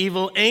evil, the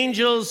evil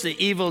angels, the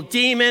evil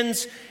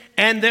demons,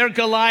 And their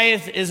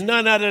Goliath is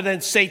none other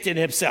than Satan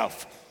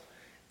himself.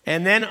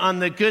 And then on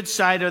the good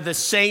side are the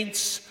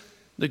saints,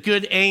 the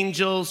good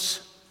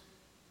angels,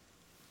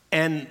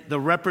 and the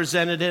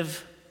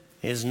representative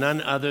is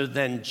none other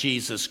than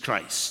Jesus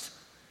Christ.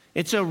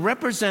 It's a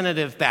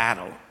representative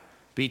battle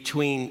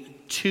between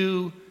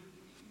two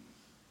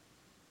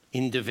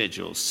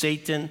individuals,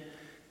 Satan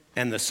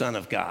and the Son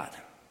of God.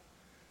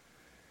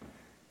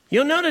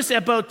 You'll notice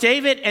that both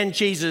David and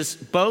Jesus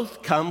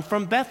both come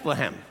from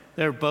Bethlehem.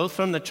 They're both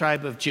from the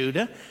tribe of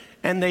Judah,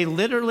 and they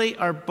literally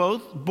are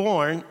both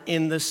born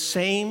in the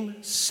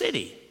same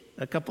city,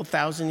 a couple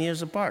thousand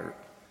years apart.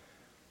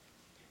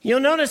 You'll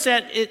notice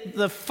that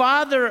the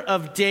father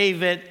of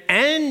David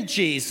and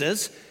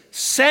Jesus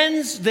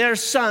sends their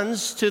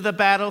sons to the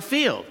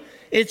battlefield.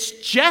 It's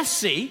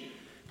Jesse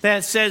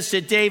that says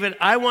to David,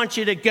 I want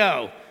you to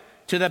go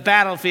to the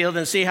battlefield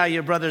and see how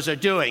your brothers are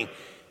doing.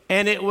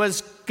 And it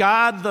was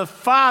God the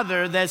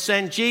Father that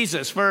sent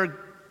Jesus. For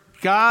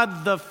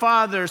God the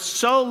Father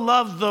so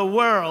loved the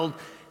world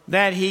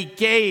that he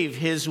gave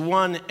his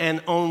one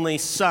and only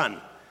Son.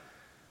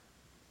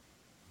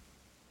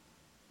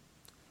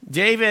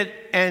 David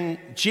and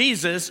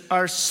Jesus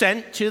are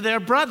sent to their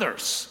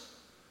brothers.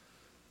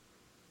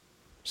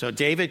 So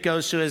David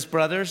goes to his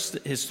brothers.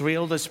 His three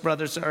oldest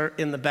brothers are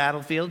in the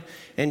battlefield.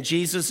 And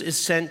Jesus is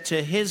sent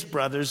to his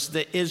brothers,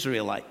 the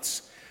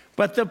Israelites.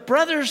 But the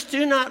brothers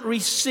do not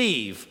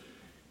receive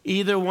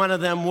either one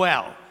of them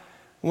well.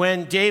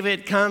 When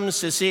David comes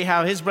to see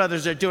how his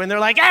brothers are doing, they're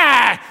like,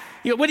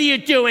 what are you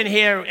doing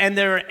here? And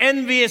they're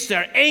envious.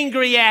 They're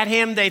angry at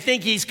him. They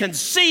think he's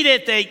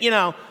conceited.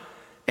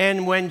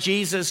 And when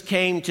Jesus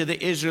came to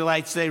the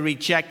Israelites, they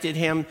rejected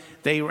him.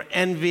 They were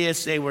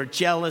envious. They were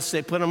jealous.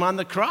 They put him on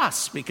the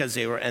cross because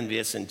they were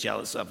envious and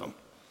jealous of him.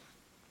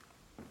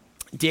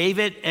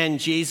 David and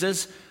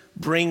Jesus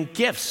bring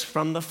gifts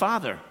from the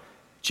Father.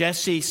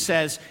 Jesse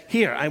says,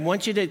 here, I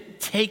want you to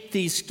take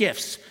these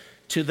gifts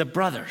to the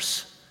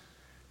brothers.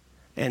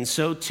 And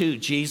so too,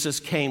 Jesus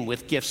came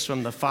with gifts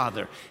from the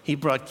Father. He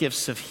brought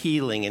gifts of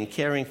healing and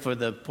caring for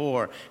the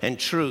poor and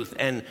truth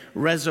and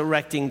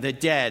resurrecting the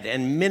dead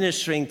and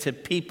ministering to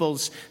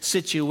people's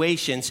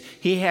situations.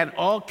 He had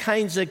all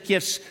kinds of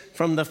gifts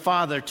from the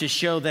Father to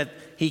show that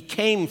he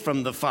came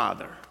from the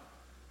Father.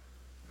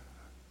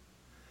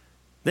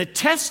 The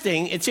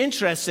testing, it's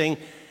interesting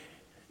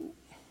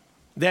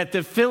that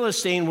the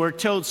Philistine, we're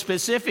told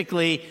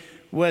specifically,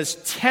 was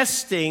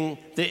testing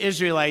the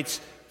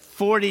Israelites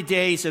 40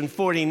 days and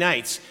 40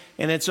 nights.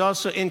 And it's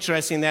also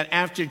interesting that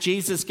after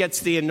Jesus gets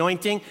the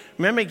anointing,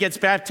 remember he gets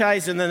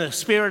baptized and then the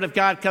Spirit of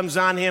God comes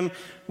on him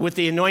with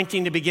the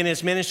anointing to begin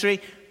his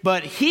ministry.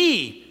 But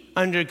he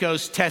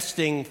undergoes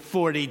testing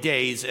 40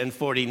 days and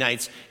 40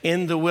 nights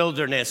in the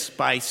wilderness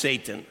by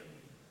Satan.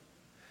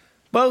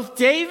 Both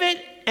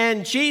David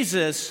and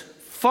Jesus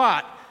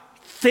fought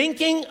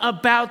thinking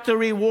about the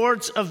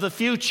rewards of the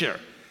future.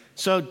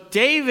 So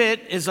David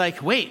is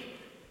like, wait,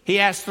 he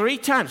asked 3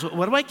 times,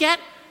 what do I get?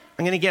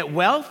 I'm going to get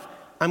wealth,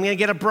 I'm going to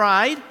get a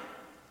bride,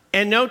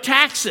 and no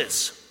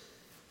taxes.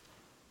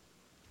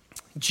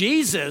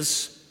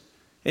 Jesus,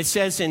 it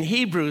says in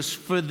Hebrews,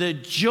 for the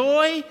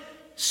joy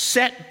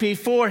set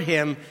before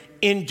him,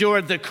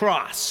 endured the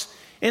cross.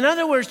 In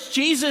other words,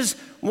 Jesus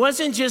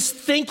wasn't just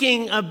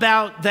thinking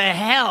about the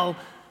hell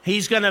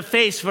he's going to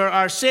face for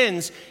our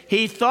sins.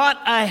 He thought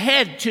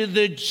ahead to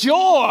the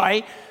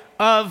joy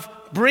of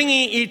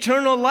bringing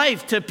eternal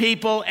life to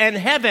people and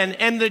heaven,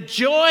 and the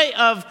joy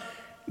of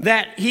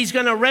that he's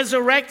going to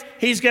resurrect.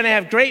 He's going to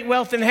have great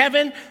wealth in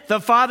heaven. The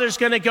Father's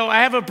going to go, I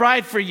have a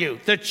bride for you.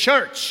 The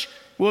church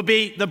will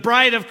be the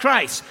bride of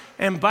Christ.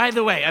 And by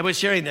the way, I was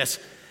sharing this,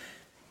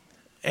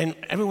 and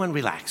everyone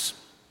relax.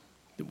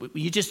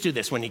 You just do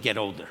this when you get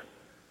older.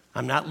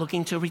 I'm not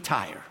looking to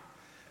retire.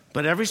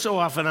 But every so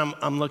often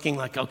I'm looking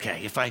like,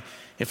 okay,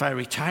 if I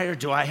retire,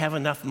 do I have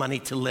enough money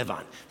to live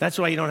on? That's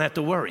why you don't have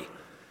to worry.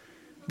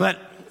 But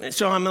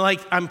so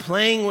I'm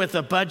playing with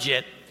a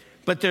budget,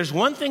 but there's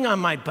one thing on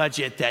my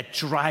budget that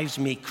drives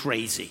me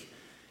crazy,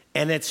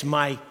 and it's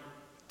my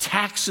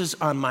taxes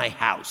on my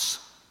house.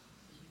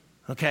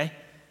 Okay?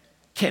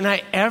 Can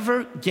I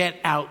ever get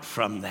out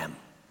from them?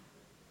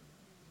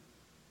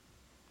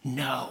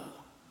 No.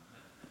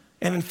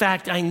 And in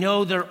fact, I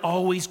know they're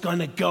always going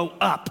to go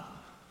up.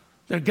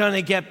 They're going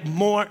to get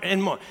more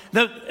and more.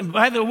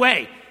 By the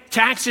way,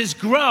 taxes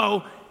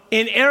grow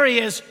in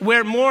areas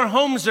where more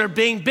homes are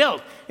being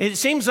built. It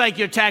seems like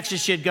your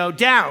taxes should go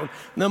down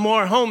the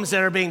more homes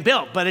that are being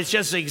built, but it's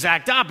just the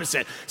exact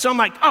opposite. So I'm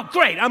like, oh,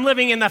 great, I'm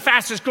living in the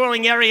fastest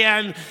growing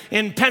area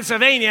in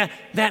Pennsylvania.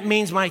 That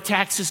means my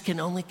taxes can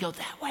only go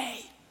that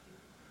way.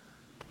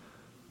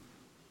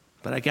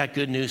 But I got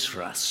good news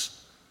for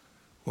us.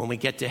 When we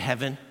get to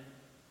heaven,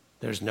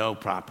 there's no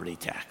property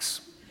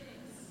tax.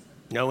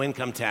 No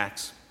income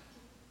tax,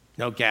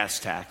 no gas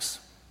tax,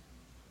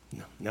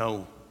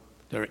 no,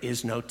 there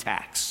is no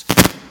tax.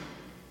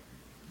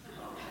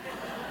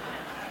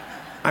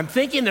 I'm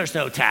thinking there's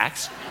no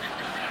tax.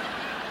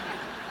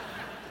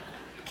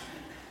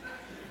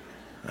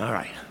 All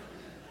right.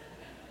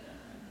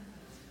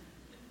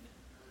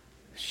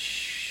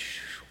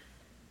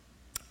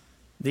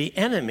 the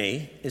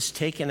enemy is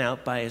taken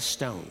out by a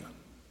stone.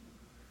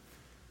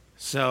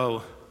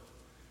 So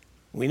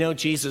we know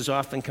Jesus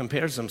often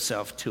compares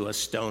himself to a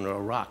stone or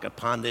a rock.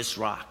 Upon this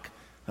rock,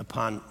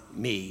 upon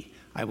me,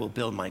 I will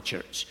build my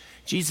church.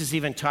 Jesus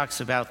even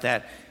talks about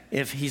that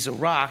if he's a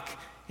rock,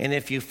 and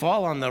if you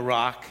fall on the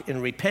rock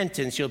in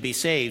repentance, you'll be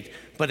saved.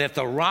 But if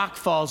the rock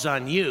falls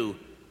on you,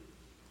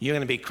 you're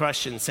going to be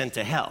crushed and sent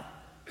to hell.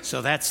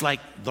 So that's like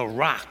the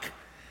rock.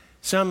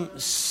 Some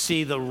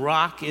see the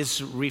rock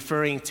is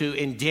referring to,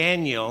 in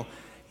Daniel,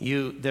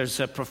 there's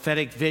a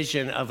prophetic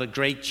vision of a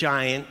great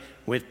giant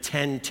with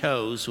 10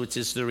 toes, which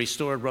is the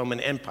restored Roman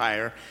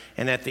Empire.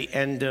 And at the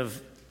end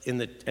of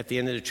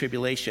the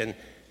tribulation,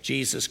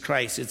 Jesus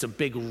Christ, it's a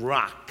big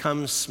rock,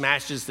 comes,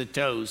 smashes the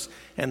toes,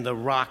 and the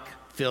rock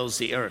fills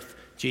the earth.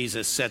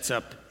 Jesus sets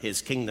up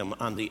his kingdom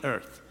on the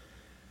earth.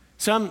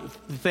 Some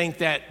think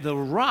that the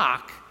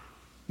rock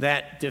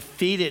that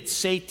defeated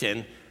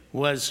Satan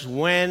was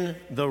when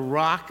the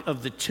rock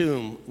of the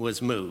tomb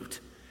was moved.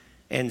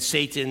 And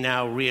Satan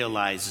now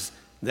realizes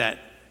that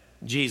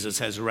Jesus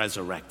has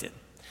resurrected,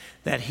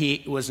 that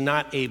he was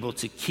not able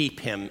to keep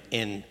him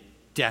in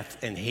death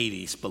and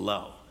Hades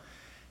below.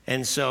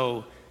 And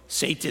so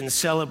Satan's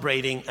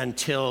celebrating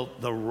until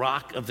the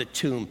rock of the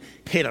tomb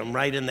hit him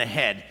right in the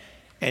head,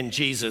 and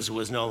Jesus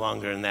was no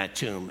longer in that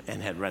tomb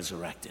and had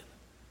resurrected.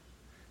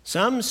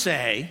 Some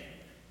say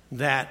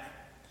that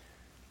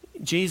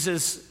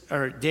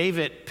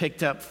David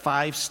picked up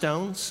 5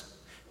 stones.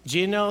 Do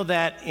you know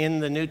that in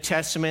the New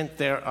Testament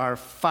there are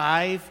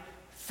 5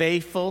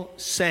 faithful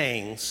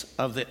sayings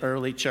of the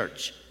early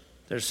church?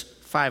 There's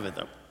 5 of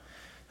them.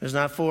 There's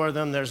not 4 of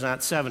them, there's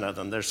not 7 of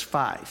them, there's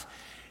 5.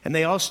 And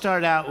they all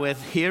start out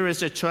with, here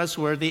is a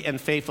trustworthy and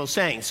faithful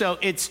saying. So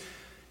it's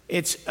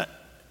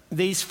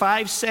these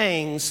 5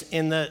 sayings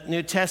in the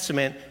New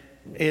Testament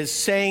is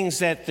sayings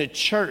that the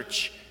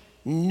church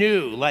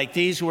knew, like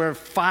these were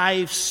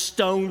 5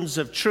 stones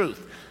of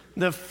truth.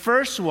 The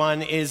first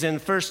one is in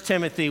 1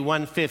 Timothy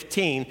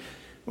 1:15,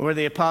 where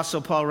the Apostle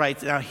Paul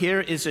writes, now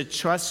here is a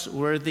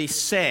trustworthy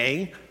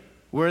saying,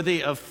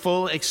 worthy of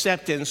full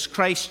acceptance.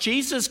 Christ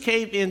Jesus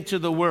came into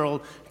the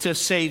world to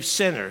save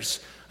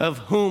sinners, of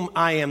whom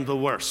I am the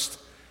worst.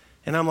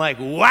 And I'm like,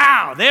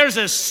 wow, there's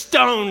a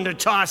stone to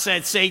toss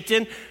at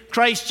Satan.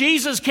 Christ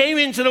Jesus came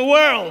into the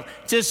world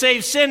to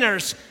save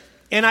sinners.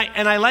 And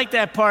I like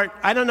that part.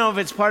 I don't know if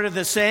it's part of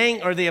the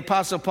saying or the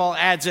Apostle Paul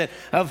adds it,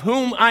 of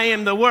whom I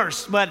am the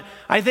worst. But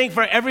I think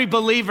for every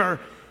believer,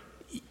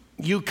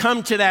 you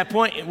come to that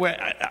point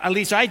where, at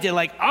least I did,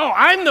 like, oh,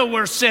 I'm the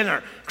worst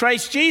sinner.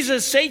 Christ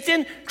Jesus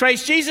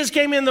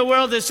came in the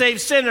world to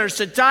save sinners,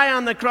 to die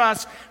on the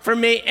cross for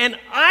me, and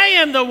I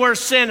am the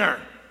worst sinner.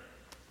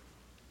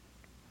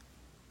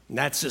 And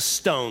that's a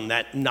stone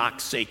that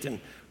knocks Satan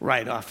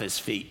right off his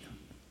feet.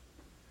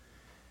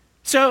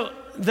 So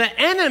the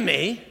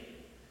enemy,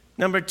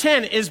 number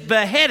 10, is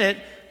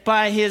beheaded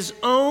by his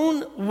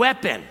own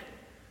weapon.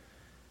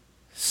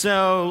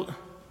 So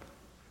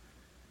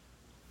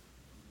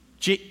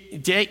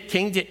David,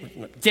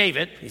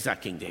 he's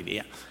not King David,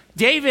 yeah.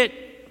 David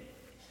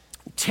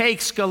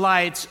takes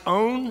Goliath's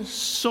own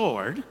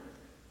sword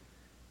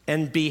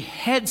and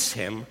beheads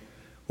him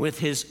with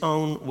his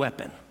own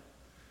weapon.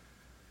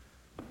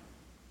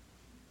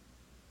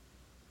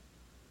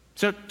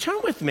 So turn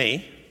with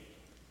me.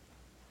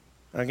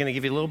 I'm going to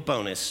give you a little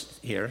bonus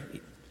here.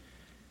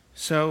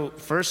 So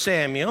 1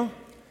 Samuel,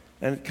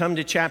 and come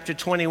to chapter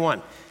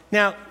 21.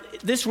 Now,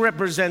 this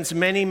represents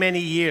many, many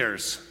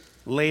years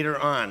later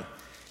on.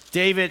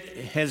 David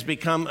has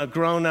become a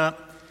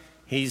grown-up.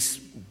 He's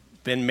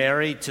been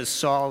married to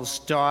Saul's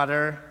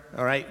daughter,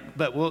 all right?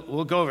 But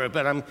we'll go over it,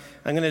 but I'm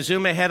going to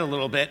zoom ahead a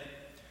little bit.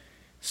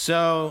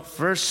 So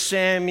 1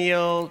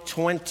 Samuel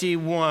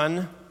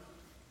 21,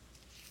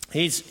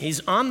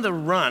 he's on the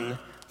run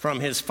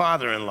from his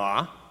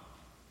father-in-law.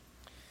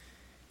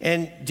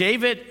 And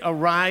David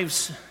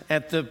arrives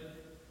at the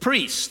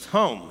priest's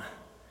home.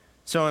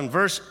 So in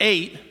verse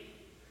 8,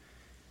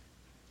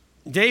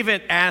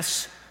 David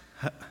asks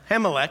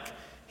Ahimelech,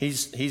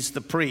 he's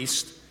the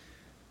priest,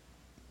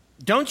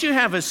 don't you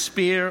have a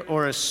spear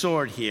or a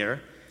sword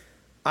here?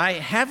 I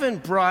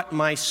haven't brought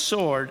my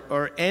sword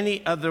or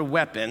any other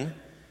weapon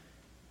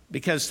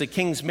because the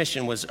king's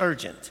mission was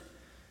urgent.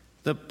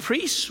 The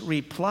priest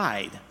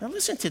replied, now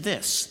listen to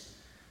this.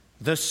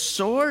 The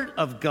sword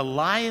of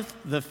Goliath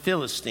the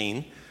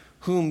Philistine,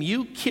 whom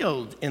you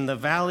killed in the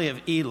valley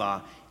of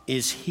Elah,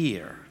 is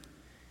here.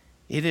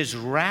 It is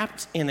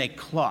wrapped in a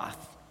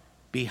cloth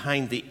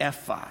behind the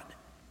ephod.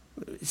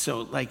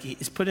 So like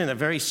it's put in a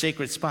very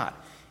sacred spot.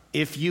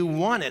 If you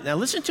want it, now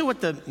listen to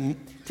what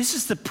this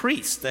is the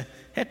priest, the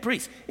head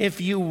priest.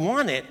 If you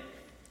want it,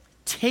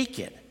 take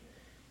it.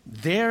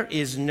 There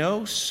is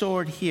no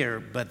sword here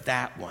but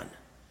that one.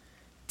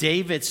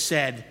 David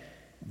said,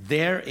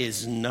 there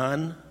is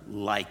none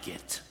like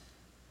it.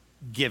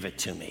 Give it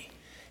to me.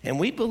 And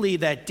we believe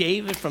that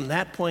David from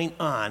that point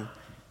on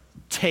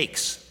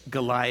takes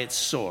Goliath's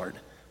sword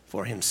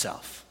for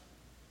himself.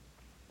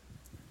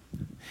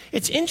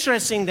 It's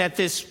interesting that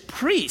this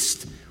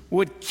priest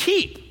would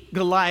keep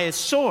Goliath's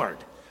sword.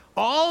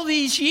 All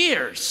these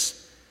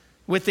years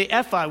with the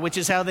ephod, which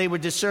is how they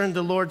would discern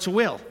the Lord's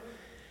will.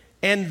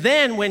 And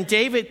then when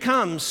David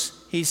comes,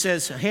 he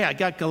says, hey, I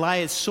got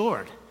Goliath's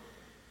sword.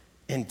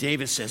 And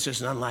David says,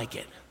 there's none like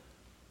it.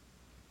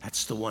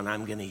 That's the one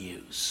I'm going to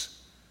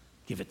use.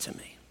 Give it to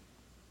me.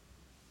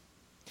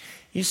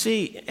 You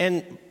see,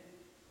 and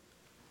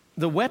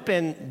the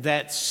weapon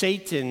that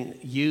Satan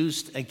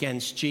used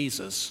against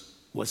Jesus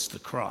was the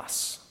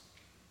cross.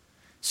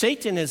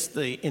 Satan is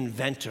the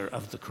inventor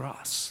of the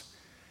cross.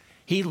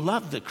 He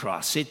loved the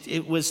cross.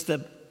 It was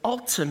the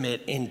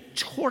ultimate in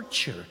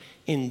torture,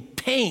 in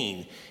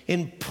pain,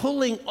 in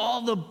pulling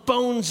all the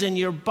bones in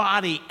your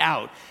body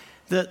out.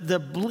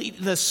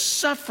 The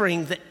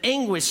suffering, the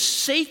anguish.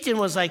 Satan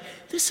was like,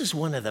 this is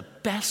one of the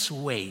best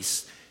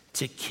ways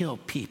to kill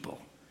people.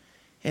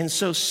 And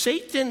so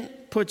Satan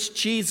puts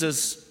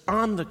Jesus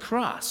on the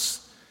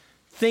cross,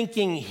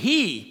 thinking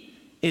he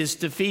is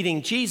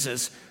defeating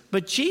Jesus.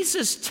 But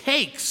Jesus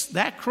takes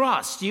that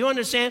cross. Do you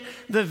understand?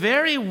 The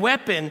very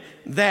weapon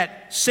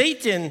that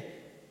Satan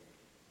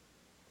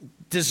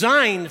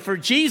designed for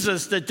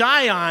Jesus to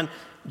die on,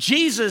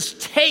 Jesus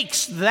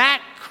takes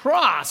that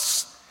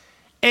cross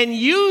and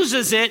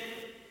uses it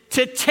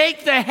to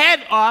take the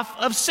head off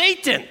of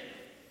Satan.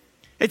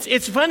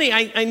 It's funny,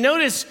 I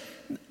noticed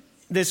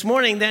this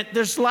morning that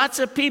there's lots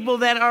of people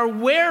that are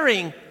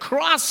wearing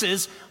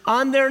crosses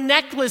on their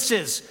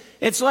necklaces.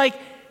 It's like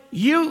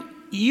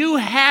you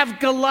have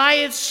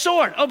Goliath's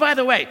sword. Oh, by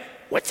the way,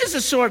 what does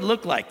a sword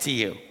look like to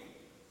you?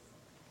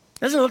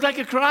 Doesn't it look like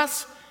a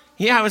cross?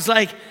 Yeah, I was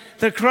like,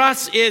 the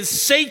cross is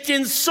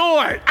Satan's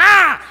sword.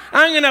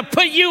 I'm going to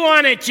put you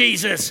on it,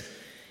 Jesus.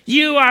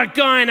 You are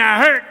going to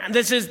hurt.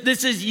 This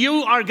is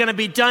you are going to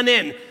be done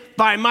in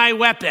by my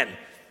weapon.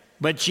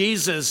 But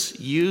Jesus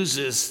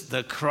uses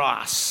the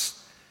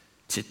cross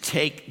to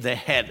take the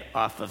head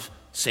off of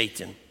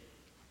Satan.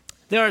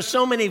 There are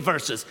so many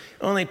verses.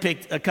 I only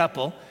picked a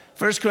couple.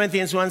 1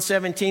 Corinthians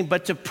 1:17,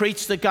 but to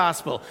preach the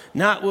gospel,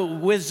 not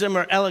with wisdom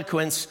or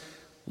eloquence,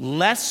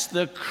 lest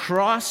the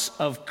cross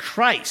of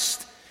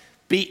Christ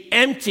be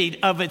emptied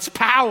of its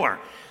power.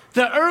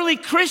 The early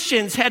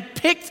Christians had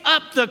picked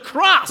up the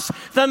cross,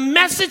 the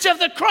message of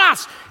the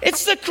cross.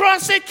 It's the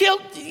cross that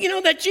killed,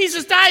 that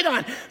Jesus died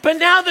on. But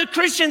now the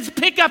Christians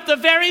pick up the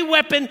very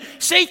weapon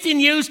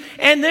Satan used,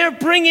 and they're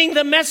bringing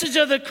the message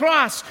of the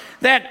cross,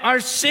 that our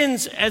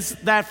sins, as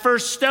that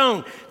first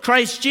stone,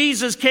 Christ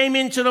Jesus came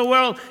into the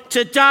world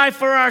to die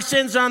for our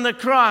sins on the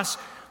cross,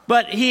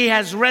 but he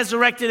has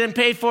resurrected and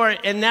paid for it,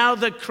 and now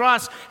the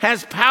cross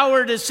has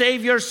power to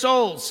save your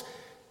souls.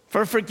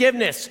 For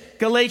forgiveness,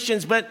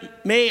 Galatians,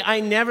 but may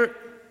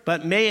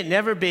it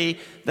never be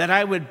that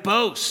I would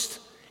boast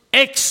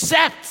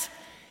except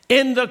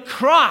in the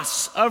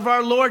cross of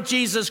our Lord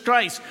Jesus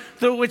Christ,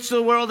 through which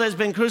the world has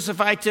been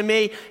crucified to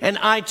me and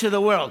I to the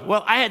world.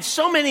 Well, I had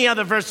so many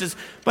other verses,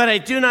 but I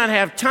do not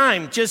have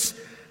time.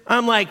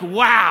 I'm like,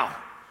 wow,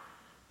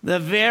 the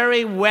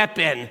very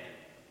weapon.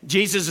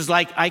 Jesus is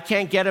like, I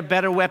can't get a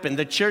better weapon.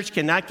 The church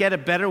cannot get a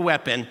better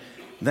weapon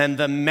than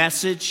the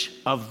message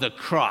of the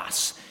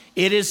cross.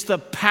 It is the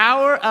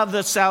power of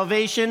the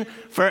salvation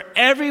for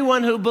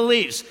everyone who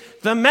believes.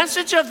 The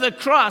message of the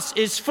cross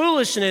is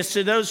foolishness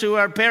to those who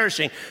are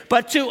perishing.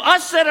 But to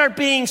us that are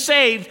being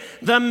saved,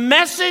 the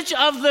message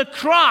of the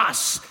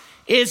cross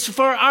is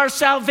for our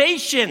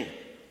salvation.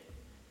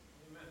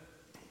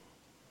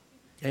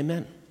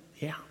 Amen.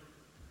 Yeah.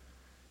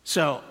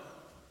 So,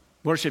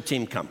 worship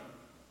team, come.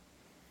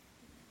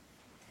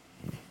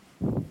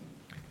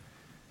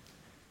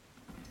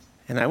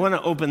 And I want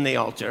to open the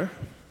altar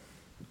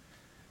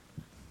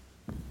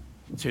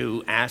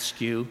to ask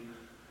you,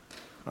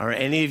 are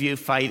any of you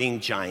fighting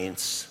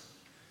giants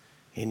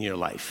in your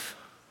life?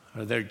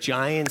 Are there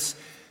giants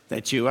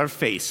that you are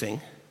facing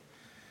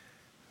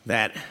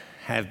that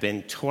have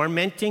been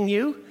tormenting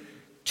you,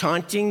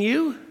 taunting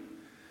you?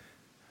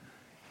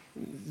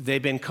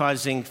 They've been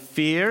causing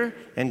fear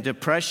and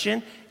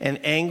depression and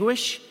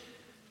anguish.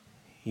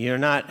 You're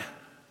not,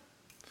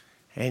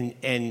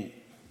 and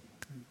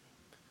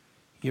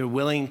you're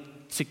willing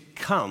to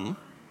come.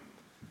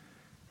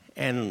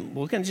 And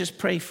we're going to just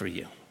pray for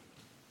you,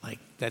 like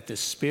that the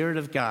Spirit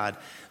of God,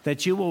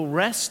 that you will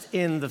rest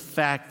in the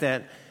fact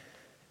that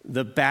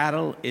the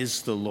battle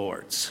is the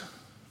Lord's.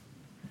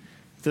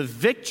 The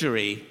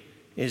victory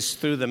is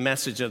through the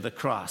message of the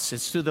cross.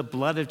 It's through the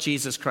blood of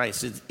Jesus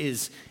Christ. It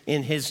is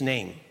in his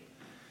name.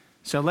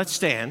 So let's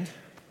stand.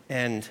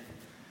 And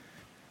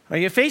are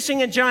you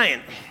facing a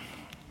giant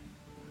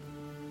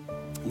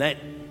that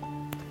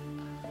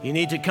you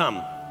need to come?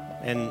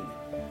 And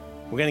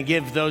we're going to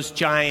give those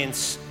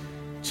giants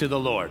to the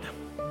Lord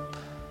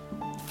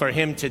for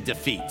him to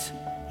defeat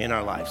in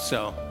our lives.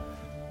 So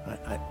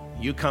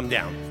you come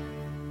down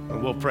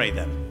and we'll pray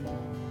then.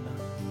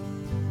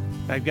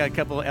 I've got a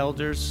couple of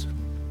elders.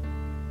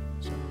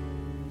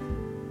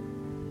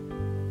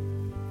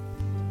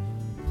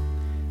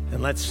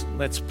 And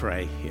let's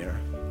pray here.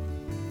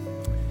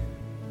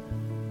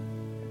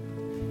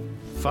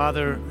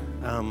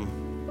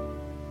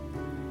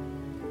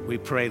 we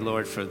pray,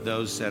 Lord, for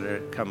those that are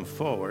come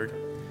forward.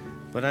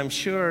 But I'm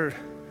sure,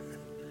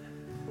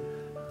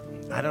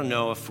 I don't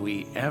know if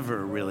we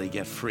ever really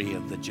get free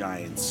of the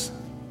giants.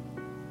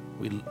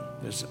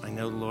 I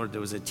know, Lord, there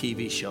was a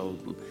TV show,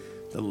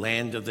 The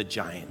Land of the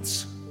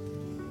Giants.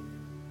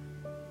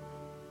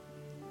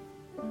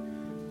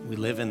 We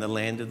live in the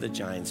land of the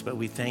giants, but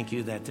we thank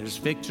you that there's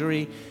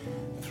victory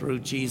through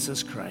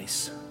Jesus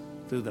Christ,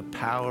 through the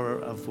power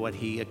of what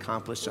he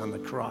accomplished on the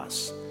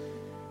cross,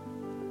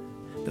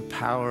 the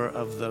power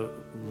of the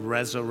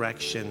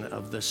resurrection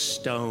of the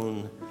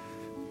stone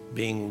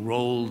being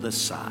rolled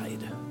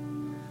aside.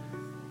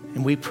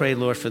 And we pray,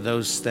 Lord, for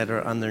those that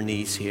are on their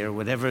knees here,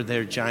 whatever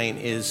their giant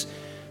is,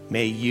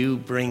 may you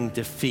bring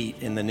defeat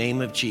in the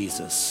name of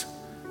Jesus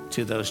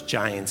to those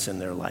giants in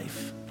their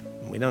life.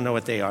 We don't know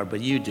what they are,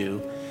 but you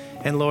do.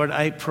 And Lord,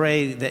 I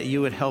pray that you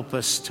would help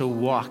us to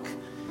walk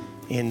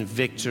in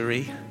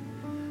victory.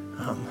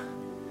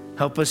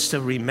 Help us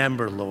to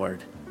remember,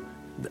 Lord,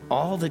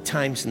 all the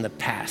times in the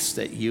past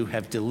that you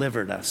have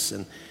delivered us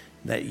and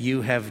that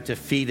you have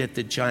defeated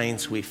the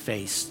giants we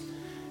faced.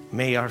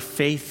 May our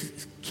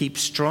faith keep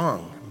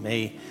strong.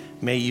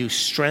 May you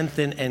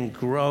strengthen and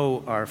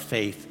grow our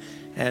faith.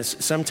 As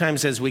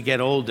sometimes as we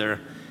get older,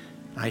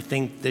 I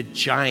think the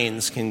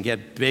giants can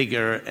get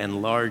bigger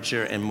and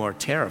larger and more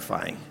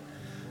terrifying.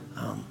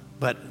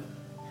 But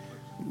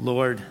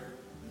Lord,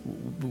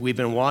 we've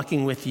been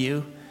walking with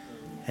you,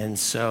 and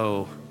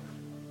so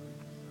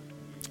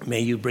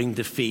may you bring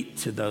defeat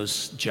to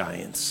those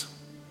giants.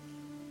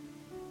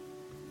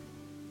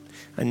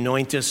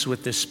 Anoint us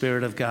with the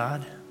Spirit of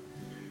God.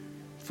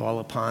 Fall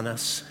upon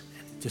us.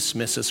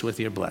 Dismiss us with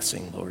your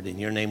blessing, Lord. In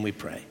your name we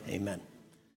pray. Amen.